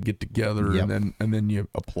to kind of get together, and then you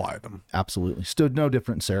apply them. Absolutely. Still no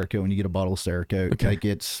different in Cerakote. When you get a bottle of Cerakote, Okay. like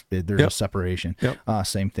there's a separation. Yep.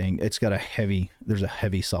 Same thing. It's got there's a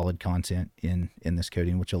heavy solid content in this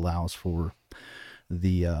coating, which allows for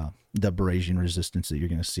the abrasion resistance that you're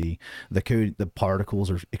going to see. The particles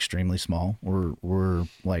are extremely small. We're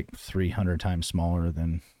like 300 times smaller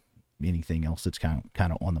than anything else that's kind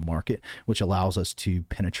of on the market, which allows us to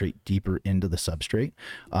penetrate deeper into the substrate.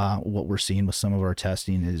 What we're seeing with some of our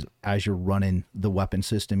testing is as you're running the weapon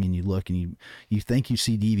system and you look and you think you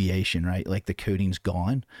see deviation, right? Like the coating's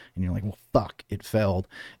gone and you're like, well, fuck, it failed.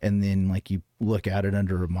 And then like you look at it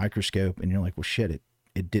under a microscope and you're like, well, shit,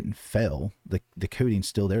 it didn't fail. The coating's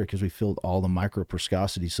still there because we filled all the micro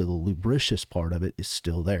porosity, so the lubricious part of it is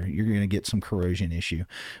still there. You're going to get some corrosion issue,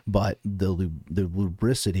 but the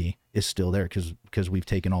lubricity is still there because we've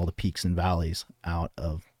taken all the peaks and valleys out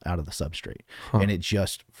of the substrate, and it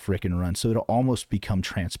just frickin' runs. So it'll almost become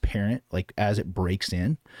transparent, like as it breaks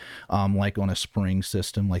in, like on a spring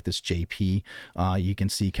system like this JP, you can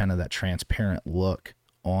see kind of that transparent look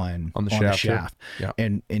on the shaft. Yeah.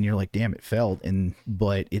 And you're like, damn, it failed.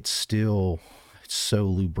 But it's still so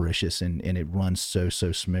lubricious and it runs so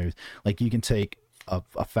smooth. Like you can take a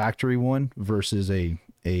factory one versus a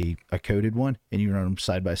coated one and you run them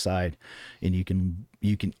side by side and you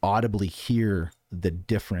can audibly hear the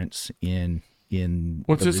difference in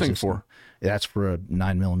What's this thing for? That's for a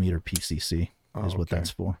 9mm PCC is what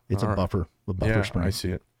that's for. It's a buffer spring. I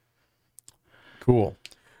see it. Cool.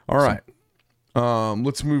 All right.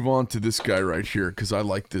 Let's move on to this guy right here because I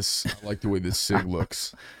like this. I like the way this SIG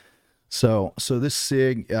looks. So this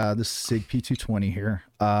SIG P220 here.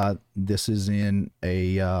 This is in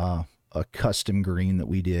a custom green that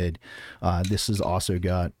we did. This has also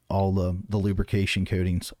got all the lubrication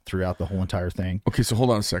coatings throughout the whole entire thing. Okay, so hold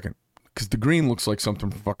on a second. Because the green looks like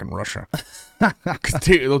something from fucking Russia. Because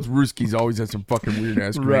those Ruskies always have some fucking weird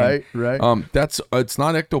ass green. Right. It's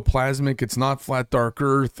not ectoplasmic. It's not flat dark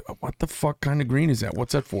earth. What the fuck kind of green is that?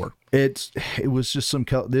 What's that for? It was just some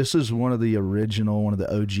color. This is one of the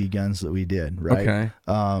OG guns that we did, right?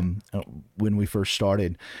 Okay. When we first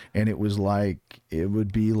started, and it was like it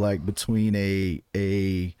would be like between a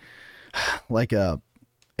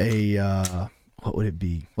what would it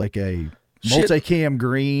be, like a multicam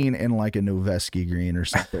green and like a Noveski green or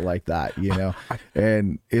something like that, you know.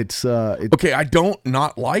 And it's okay. I don't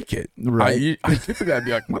not like it. Right. I typically I'd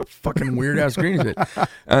be like, what a fucking weird ass green is it?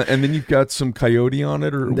 And then you've got some coyote on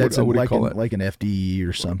it, or that's what do you call it? Like an FDE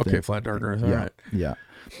or something. Okay, flat dark earth. All right. Yeah.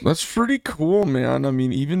 That's pretty cool, man. I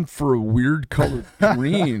mean, even for a weird colored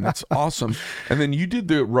green, that's awesome. And then you did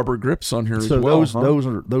the rubber grips on here as well. So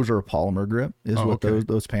those are a polymer grip is what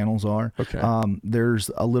those panels are. Okay. There's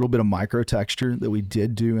a little bit of micro texture that we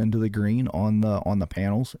did do into the green on the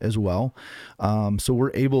panels as well. So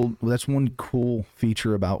we're able. That's one cool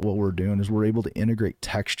feature about what we're doing is we're able to integrate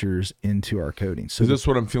textures into our coating. So is this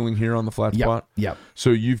what I'm feeling here on the flat spot? Yeah.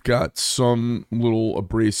 So you've got some little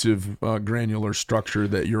abrasive granular structure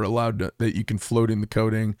that you're allowed to, that you can float in the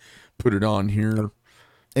coating, put it on here,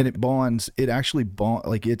 and it bonds. It actually bond,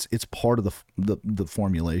 like it's part of the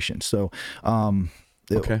formulation. So in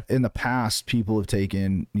the past, people have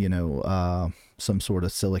taken some sort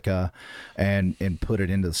of silica and put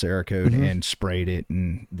it into the Cerakote and sprayed it,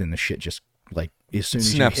 and then the shit just, like, as soon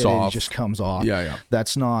as snaps you hit off. it just comes off. Yeah.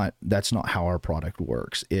 That's not how our product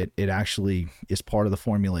works. It actually is part of the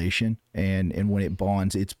formulation, and when it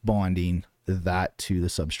bonds, it's bonding that to the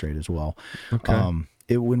substrate as well. Okay.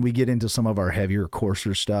 When we get into some of our heavier,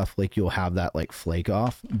 coarser stuff, like you'll have that like flake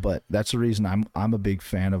off, but that's the reason I'm a big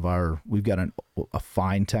fan of we've got a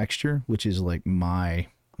fine texture, which is like my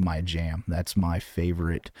jam. That's my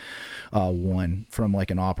favorite one from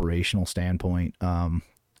like an operational standpoint.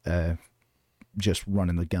 Just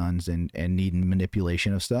running the guns and needing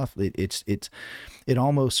manipulation of stuff. It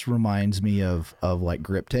almost reminds me of like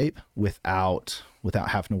grip tape without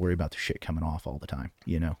having to worry about the shit coming off all the time.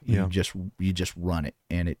 You just run it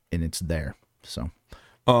and it's there. So,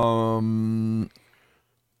 all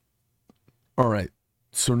right.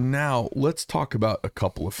 So now let's talk about a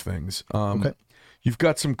couple of things. Okay. You've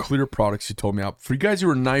got some clear products you told me out. For you guys who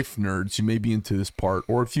are knife nerds, you may be into this part,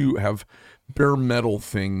 or if you have bare metal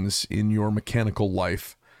things in your mechanical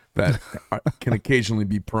life that can occasionally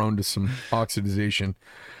be prone to some oxidization.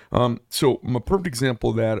 So a perfect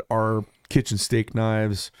example of that are kitchen steak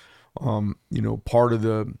knives. Part of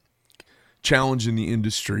the challenge in the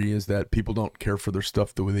industry is that people don't care for their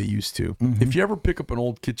stuff the way they used to. Mm-hmm. If you ever pick up an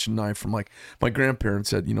old kitchen knife from, like, my grandparents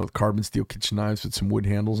had, carbon steel kitchen knives with some wood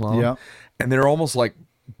handles on them, and they're almost like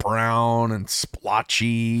brown and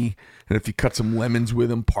splotchy. And if you cut some lemons with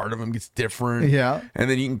them, part of them gets different. Yeah. And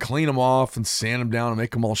then you can clean them off and sand them down and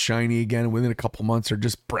make them all shiny again. And within a couple months, they're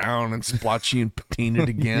just brown and splotchy and patinaed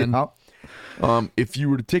again. Yeah. If you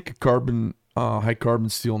were to take a high carbon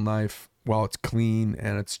steel knife while it's clean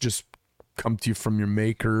and it's just come to you from your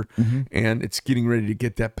maker and it's getting ready to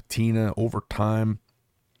get that patina over time,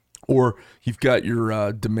 or you've got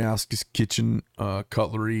your Damascus kitchen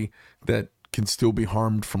cutlery that can still be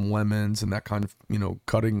harmed from lemons and that kind of,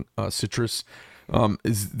 cutting citrus.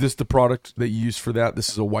 Is this the product that you use for that? This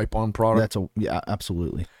is a wipe-on product? Yeah,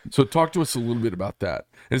 absolutely. So talk to us a little bit about that.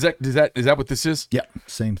 Is that what this is? Yeah,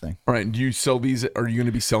 same thing. All right. And do you sell these? Are you going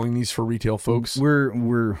to be selling these for retail folks? We're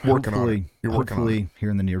working on it. You're working on it. Hopefully here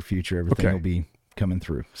in the near future, everything will be coming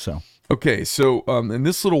through. So okay, so and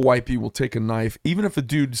this little wipey will take a knife, even if a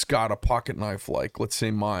dude's got a pocket knife like, let's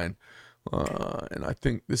say mine, and I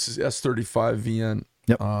think this is S35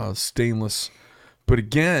 VN stainless, but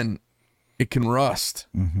again, it can rust.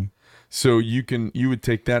 So you would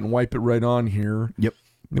take that and wipe it right on here. Yep.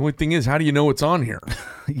 The only thing is, how do you know it's on here?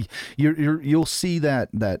 You'll see that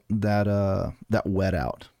wet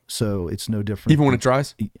out. So it's no different. Even when it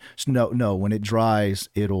dries? No. When it dries,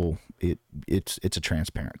 it's a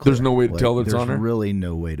transparent clear. There's no way to tell that it's on there? There's really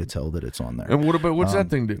no way to tell that it's on there. And what does that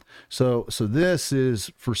thing do? So this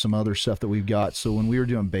is for some other stuff that we've got. So when we were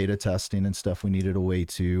doing beta testing and stuff, we needed a way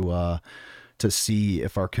to see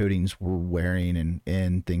if our coatings were wearing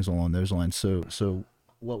and things along those lines. So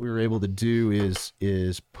what we were able to do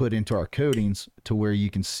is put into our coatings to where you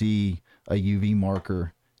can see a UV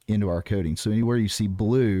marker into our coating. So anywhere you see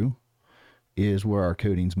blue is where our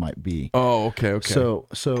coatings might be. Oh, okay. So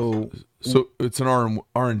it's an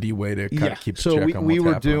R&D way to kind of keep a check on what's we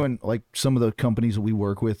were happening. doing, like, some of the companies that we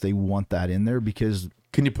work with, they want that in there because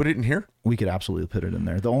can you put it in here? We could absolutely put it in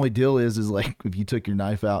there. The only deal is like if you took your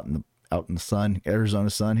knife out in the sun, Arizona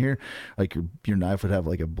sun here, like your knife would have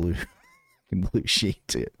like a blue sheet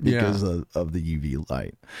to it because of the UV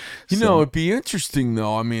light. It'd be interesting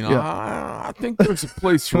though. I mean, I think there's a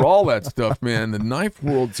place for all that stuff, man. The knife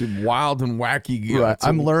world's wild and wacky. Right.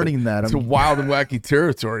 I'm learning that. It's a wild and wacky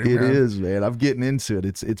territory, man. It is, man. I'm getting into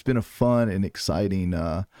it. It's been a fun and exciting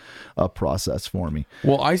process for me.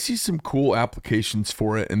 Well, I see some cool applications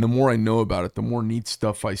for it, and the more I know about it, the more neat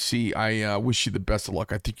stuff I see. I wish you the best of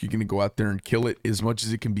luck. I think you're going to go out there and kill it as much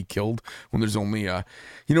as it can be killed when there's only,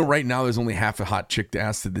 right now there's only half a hot chick to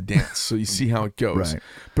ask to the dance, so you see how it goes. Right.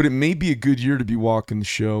 But it may be a good year to be walking the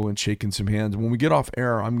show and shaking some hands. When we get off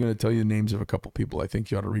air, I'm going to tell you the names of a couple people I think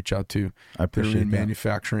you ought to reach out to. I appreciate They're in that.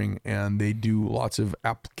 manufacturing, and they do lots of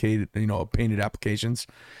painted applications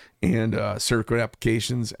and Cerakote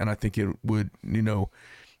applications, and I think it would,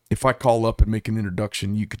 if I call up and make an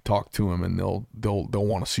introduction, you could talk to them and they'll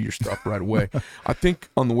want to see your stuff right away. I think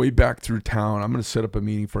on the way back through town, I'm going to set up a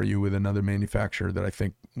meeting for you with another manufacturer that I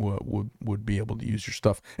think would be able to use your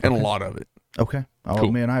stuff and a lot of it. Okay. Oh,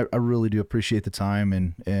 cool. Man, I really do appreciate the time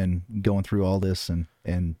and going through all this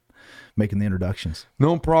and making the introductions.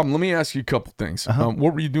 No problem. Let me ask you a couple things.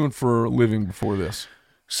 What were you doing for a living before this?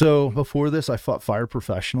 So before this, I fought fire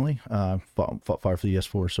professionally. Fought fire for the U.S.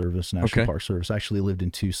 Forest Service, National Park Service. I actually lived in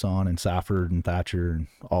Tucson and Safford and Thatcher and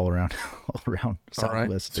all around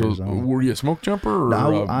Southwest Arizona. So were you a smoke jumper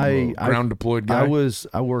or a ground deployed guy?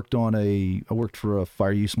 I worked for a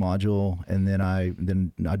fire use module, and then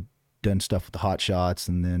I'd done stuff with the hot shots,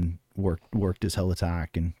 and then worked as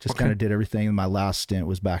helitack and just kind of did everything. And my last stint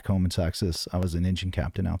was back home in Texas. I was an engine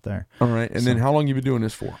captain out there. All right. And then how long you been doing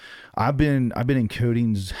this for? I've been in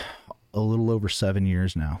coatings a little over 7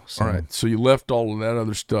 years now. So. All right. So you left all of that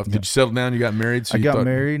other stuff. Did you settle down? You got married? I got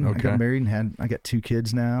married and I got 2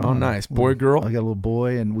 kids now. Oh, nice. Boy, girl? I got a little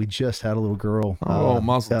boy, and we just had a little girl. Oh,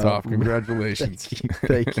 mazel tov. Congratulations.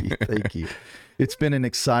 Thank you. It's been an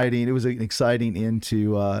exciting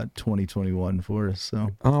into 2021 for us. So.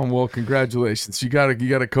 Oh, well, congratulations. You got a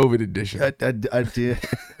COVID edition. I did.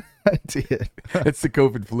 I did. It's the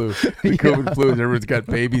COVID flu. The COVID flu is everyone's got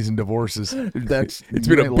babies and divorces. It's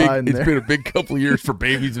been a big couple of years for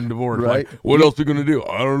babies and divorce. Right. Like, what else are we gonna do?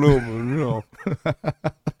 I don't know.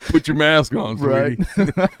 But, put your mask on, sweetie.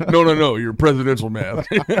 Right. No. Your presidential mask.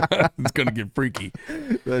 It's gonna get freaky.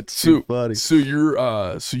 That's too funny. So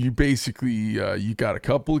you basically you got a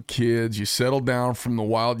couple of kids. You settled down from the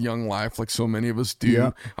wild young life like so many of us do.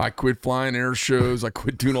 Yeah. I quit flying air shows. I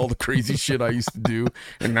quit doing all the crazy shit I used to do,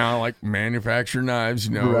 and now I like manufacture knives.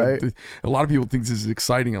 Right. A lot of people think this is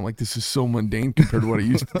exciting. I'm like, this is so mundane compared to what I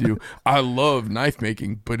used to do. I love knife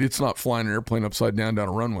making, but it's not flying an airplane upside down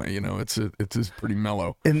a runway. It's just pretty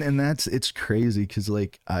mellow. And it's crazy because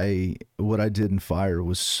like what I did in fire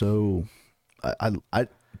was so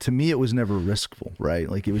to me, it was never riskful, right?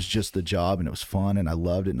 Like it was just the job, and it was fun, and I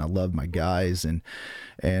loved it, and I loved my guys, and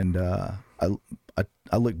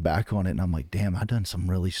I look back on it, and I'm like, damn, I done some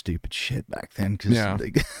really stupid shit back then,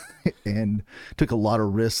 and took a lot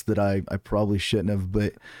of risks that I probably shouldn't have,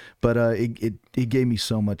 but it gave me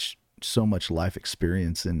so much life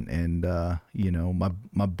experience, and you know,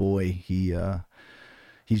 my boy,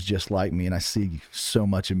 he's just like me, and I see so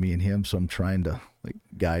much of me in him, so I'm trying to like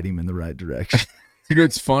guide him in the right direction. You know,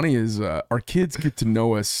 what's funny is our kids get to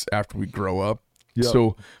know us after we grow up. Yep.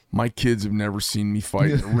 So my kids have never seen me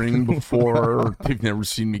fight in the ring before. They've never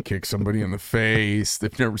seen me kick somebody in the face.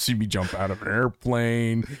 They've never seen me jump out of an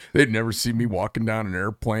airplane. They've never seen me walking down an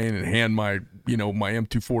airplane and hand my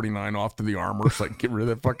M249 off to the armor so I can get rid of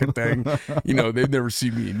that fucking thing. You know, they've never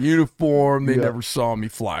seen me in uniform. They never saw me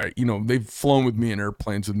fly. You know, they've flown with me in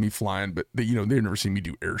airplanes with me flying, but they've never seen me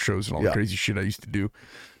do air shows and all the crazy shit I used to do.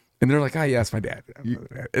 And they're like, oh, yeah, it's my dad.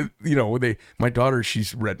 You know, my daughter,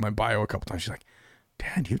 she's read my bio a couple times. She's like,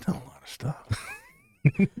 Dad, you've done a lot of stuff.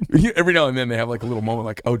 Every now and then they have like a little moment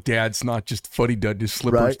like, oh, Dad's not just fuddy-dud, just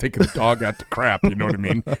slippers, taking the dog out to crap. You know what I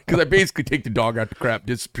mean? Because I basically take the dog out to crap,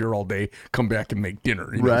 disappear all day, come back and make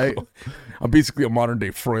dinner. You know? So I'm basically a modern-day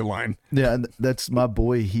Fräulein. Yeah, and that's my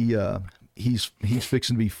boy. He's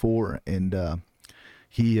fixing to be 4, and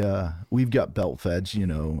we've got belt feds, you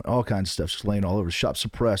know, all kinds of stuff just laying all over, shop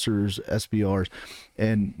suppressors, SBRs,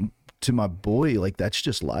 and to my boy, like that's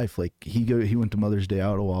just life. Like he went to Mother's Day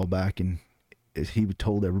out a while back, and he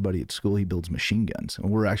told everybody at school he builds machine guns, and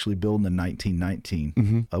we're actually building the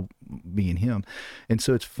 1919, me and him. And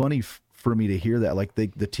so it's funny for me to hear that. Like the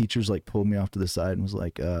teachers like pulled me off to the side and was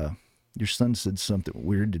like, your son said something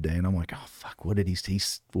weird today. And I'm like, oh fuck, what did he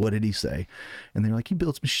say? And they're like, he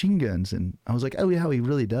builds machine guns. And I was like, oh yeah, he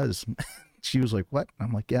really does. She was like, what?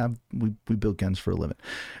 I'm like, yeah, we build guns for a living.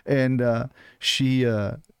 And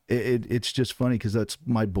it's just funny because that's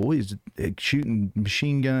my boys shooting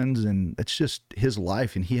machine guns, and it's just his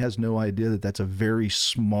life, and he has no idea that that's a very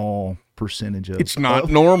small percentage of. It's not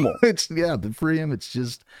normal. But for him, it's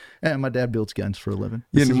just, my dad builds guns for a living.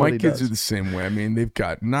 Yeah, and my kids are the same way. I mean, they've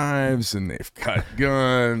got knives and they've got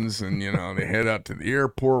guns, and you know, they head out to the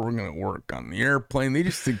airport. We're gonna work on the airplane. They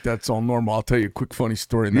just think that's all normal. I'll tell you a quick funny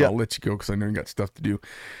story, and then I'll let you go because I know you got stuff to do.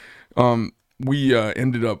 We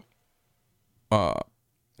ended up.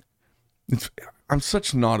 I'm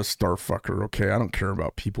such not a star fucker, okay? I don't care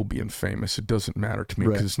about people being famous. It doesn't matter to me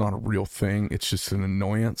because it's not a real thing. It's just an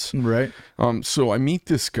annoyance. Right. So I meet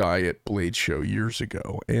this guy at Blade Show years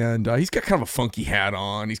ago, and he's got kind of a funky hat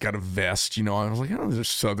on. He's got a vest, you know. I was like, oh, this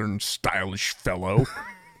southern stylish fellow.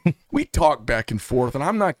 We talk back and forth, and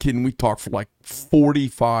I'm not kidding. We talk for like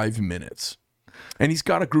 45 minutes. And he's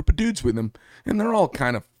got a group of dudes with him, and they're all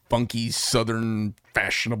kind of funky, southern,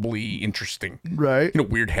 fashionably interesting. Right. You know,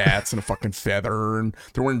 weird hats and a fucking feather, and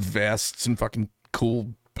they're wearing vests and fucking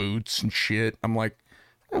cool boots and shit. I'm like,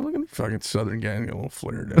 oh, look at me fucking southern guy, a little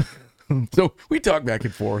flared. So we talk back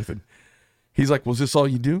and forth, and he's like, well, is this all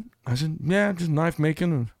you do? I said, yeah, just knife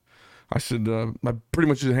making. And I said, I pretty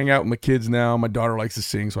much just hang out with my kids now. My daughter likes to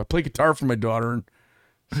sing, so I play guitar for my daughter and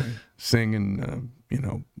sing and, you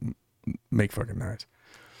know, make fucking knives.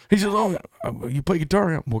 He says, oh, you play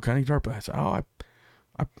guitar? What kind of guitar play? I said, oh,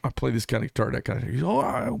 I play this kind of guitar, that kind of thing. He says,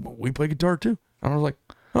 oh, we play guitar too. And I was like,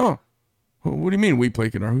 oh, what do you mean we play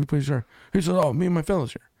guitar? Who plays guitar? He says, oh, me and my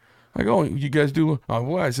fellas here. I go, oh, you guys do? Oh,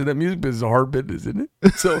 well, I said, that music business is a hard business, isn't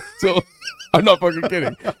it? So I'm not fucking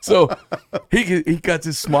kidding. So he got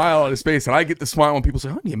this smile on his face, and I get the smile when people say,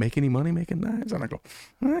 oh, do you make any money making knives? And I go,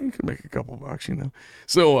 you can make a couple bucks, you know.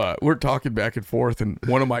 So we're talking back and forth, and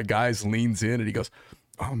one of my guys leans in, and he goes,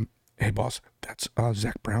 hey boss, that's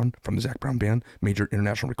Zach Brown from the Zach Brown Band, major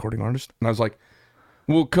international recording artist. And I was like,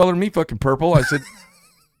 well, color me fucking purple. I said,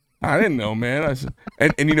 I didn't know, man. I said,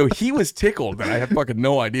 and you know, he was tickled that I had fucking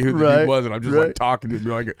no idea who the dude was, and I'm just like talking to him,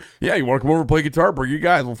 like, yeah, you want to come over and play guitar? Bring you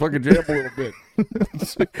guys, we'll fucking jam a little bit.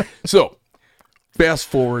 So fast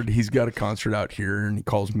forward, he's got a concert out here, and he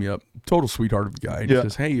calls me up, total sweetheart of a guy. He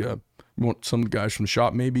says, hey, you want some of the guys from the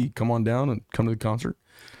shop maybe come on down and come to the concert?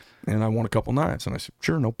 And I want a couple knives. And I said,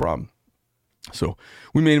 sure, no problem. So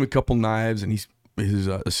we made him a couple knives, and his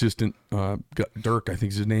assistant, Dirk, I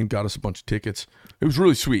think is his name, got us a bunch of tickets. It was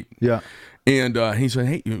really sweet. Yeah. And he said,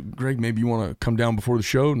 hey, Greg, maybe you want to come down before the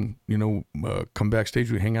show and, you know, come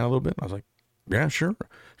backstage, we hang out a little bit. And I was like, yeah, sure.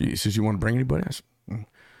 He says, you want to bring anybody? I said,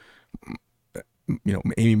 you know,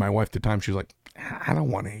 Amy, my wife at the time, she was like, I'm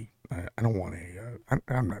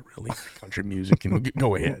not really country music, you know,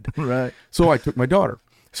 go ahead. Right. So I took my daughter.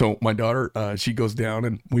 So my daughter, she goes down,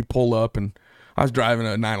 and we pull up, and I was driving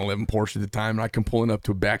a 911 Porsche at the time, and I come pulling up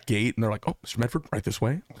to a back gate, and they're like, "Oh, Mr. Medford, right this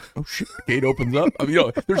way." Oh shit! The gate opens up. I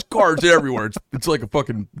mean, there's cars everywhere. It's like a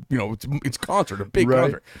fucking, it's concert, a big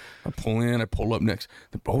concert. I pull in, I pull up next.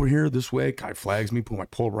 Over here, this way. Guy flags me. I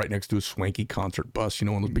pull right next to a swanky concert bus.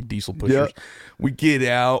 One of those big diesel pushers. Yeah. We get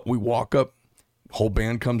out. We walk up. Whole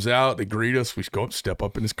band comes out. They greet us. We go up, step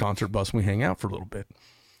up in this concert bus, and we hang out for a little bit.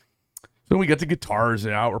 So we got the guitars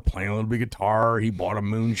out. We're playing a little bit of guitar. He bought a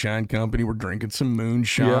moonshine company. We're drinking some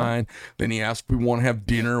moonshine. Yeah. Then he asked if we want to have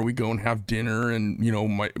dinner. We go and have dinner. And,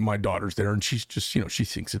 my daughter's there, and she's just, she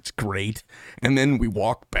thinks it's great. And then we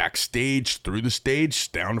walk backstage, through the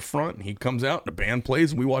stage, down the front, and he comes out, and the band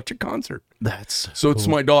plays, and we watch a concert. That's so cool. It's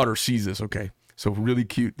my daughter sees this. Okay. So really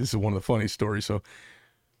cute. This is one of the funny stories. So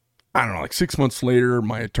I don't know, like 6 months later,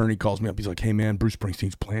 my attorney calls me up. He's like, "Hey, man, Bruce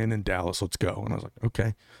Springsteen's playing in Dallas. Let's go." And I was like,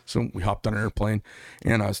 okay. So we hopped on an airplane,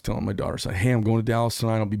 and I was telling my daughter, "Hey, I'm going to Dallas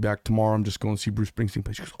tonight. I'll be back tomorrow. I'm just going to see Bruce Springsteen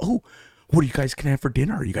play." She goes, "Oh, what are you guys going to have for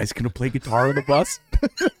dinner? Are you guys going to play guitar on the bus?"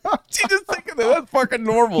 She just thinking that's fucking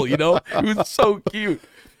normal, It was so cute.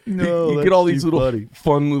 No, you get all these little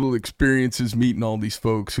fun little experiences meeting all these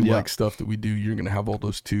folks who like stuff that we do. You're going to have all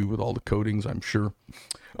those too with all the coatings, I'm sure.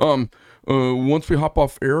 Once we hop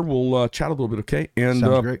off air, we'll chat a little bit, okay? And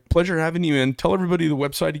sounds great. Pleasure having you. And tell everybody the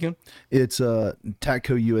website again. It's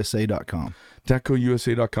TacCoUSA.com.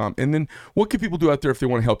 TacCoUSA.com. And then what can people do out there if they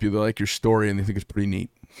want to help you? They like your story and they think it's pretty neat.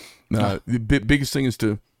 The biggest thing is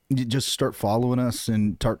to you just start following us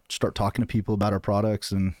and start talking to people about our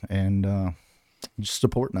products and just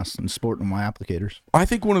supporting us and supporting my applicators. I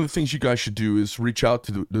think one of the things you guys should do is reach out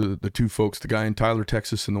to the two folks, the guy in Tyler,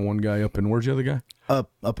 Texas, and the one guy up in, where's the other guy?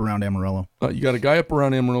 Up around Amarillo. You got a guy up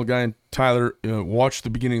around Amarillo, guy in Tyler. Watch the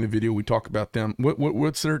beginning of the video. We talk about them.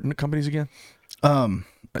 What's their companies again?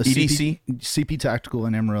 EDC? CP Tactical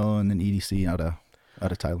in Amarillo, and then EDC out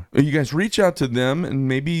of Tyler. You guys reach out to them and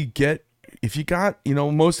maybe get, if you got,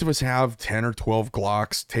 most of us have 10 or 12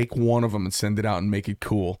 Glocks, take one of them and send it out and make it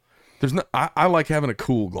cool. There's no, I like having a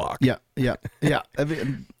cool Glock. Yeah. I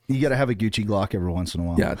mean, you got to have a Gucci Glock every once in a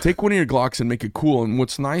while. Yeah, take one of your Glocks and make it cool. And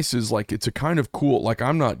what's nice is like it's a kind of cool. Like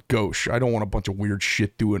I'm not gauche. I don't want a bunch of weird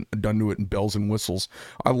shit done to it and bells and whistles.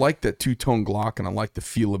 I like that two-tone Glock and I like the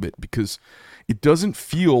feel of it because it doesn't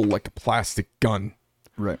feel like a plastic gun.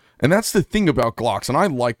 Right. And that's the thing about Glocks. And I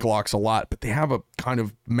like Glocks a lot, but they have a kind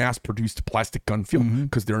of mass-produced plastic gun feel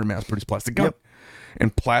because they're a mass-produced plastic gun. Yep.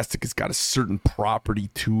 And plastic has got a certain property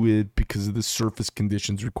to it because of the surface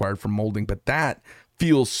conditions required for molding. But that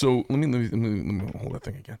feels so. Let me hold that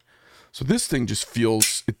thing again. So this thing just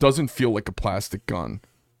feels. It doesn't feel like a plastic gun.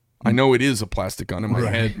 I know it is a plastic gun in my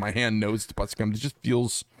head. My hand knows it's a plastic gun. But it just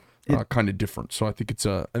feels kind of different. So I think it's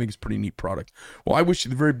a pretty neat product. Well, I wish you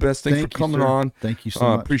the very best. Thanks for coming on. Thank you so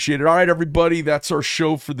much. Appreciate it. All right, everybody. That's our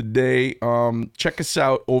show for the day. Check us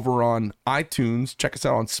out over on iTunes. Check us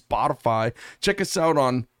out on Spotify. Check us out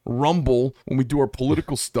on Rumble when we do our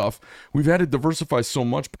political stuff. We've had to diversify so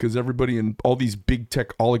much because everybody and all these big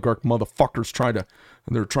tech oligarch motherfuckers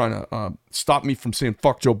they're trying to stop me from saying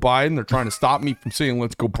fuck Joe Biden. They're trying to stop me from saying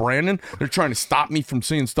let's go Brandon. They're trying to stop me from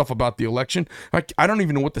saying stuff about the election. I don't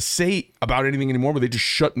even know what to say about anything anymore, but they just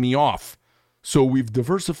shut me off. So we've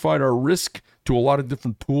diversified our risk to a lot of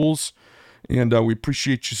different pools, and we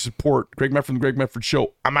appreciate your support. Greg Medford, The Greg Medford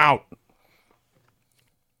Show. I'm out.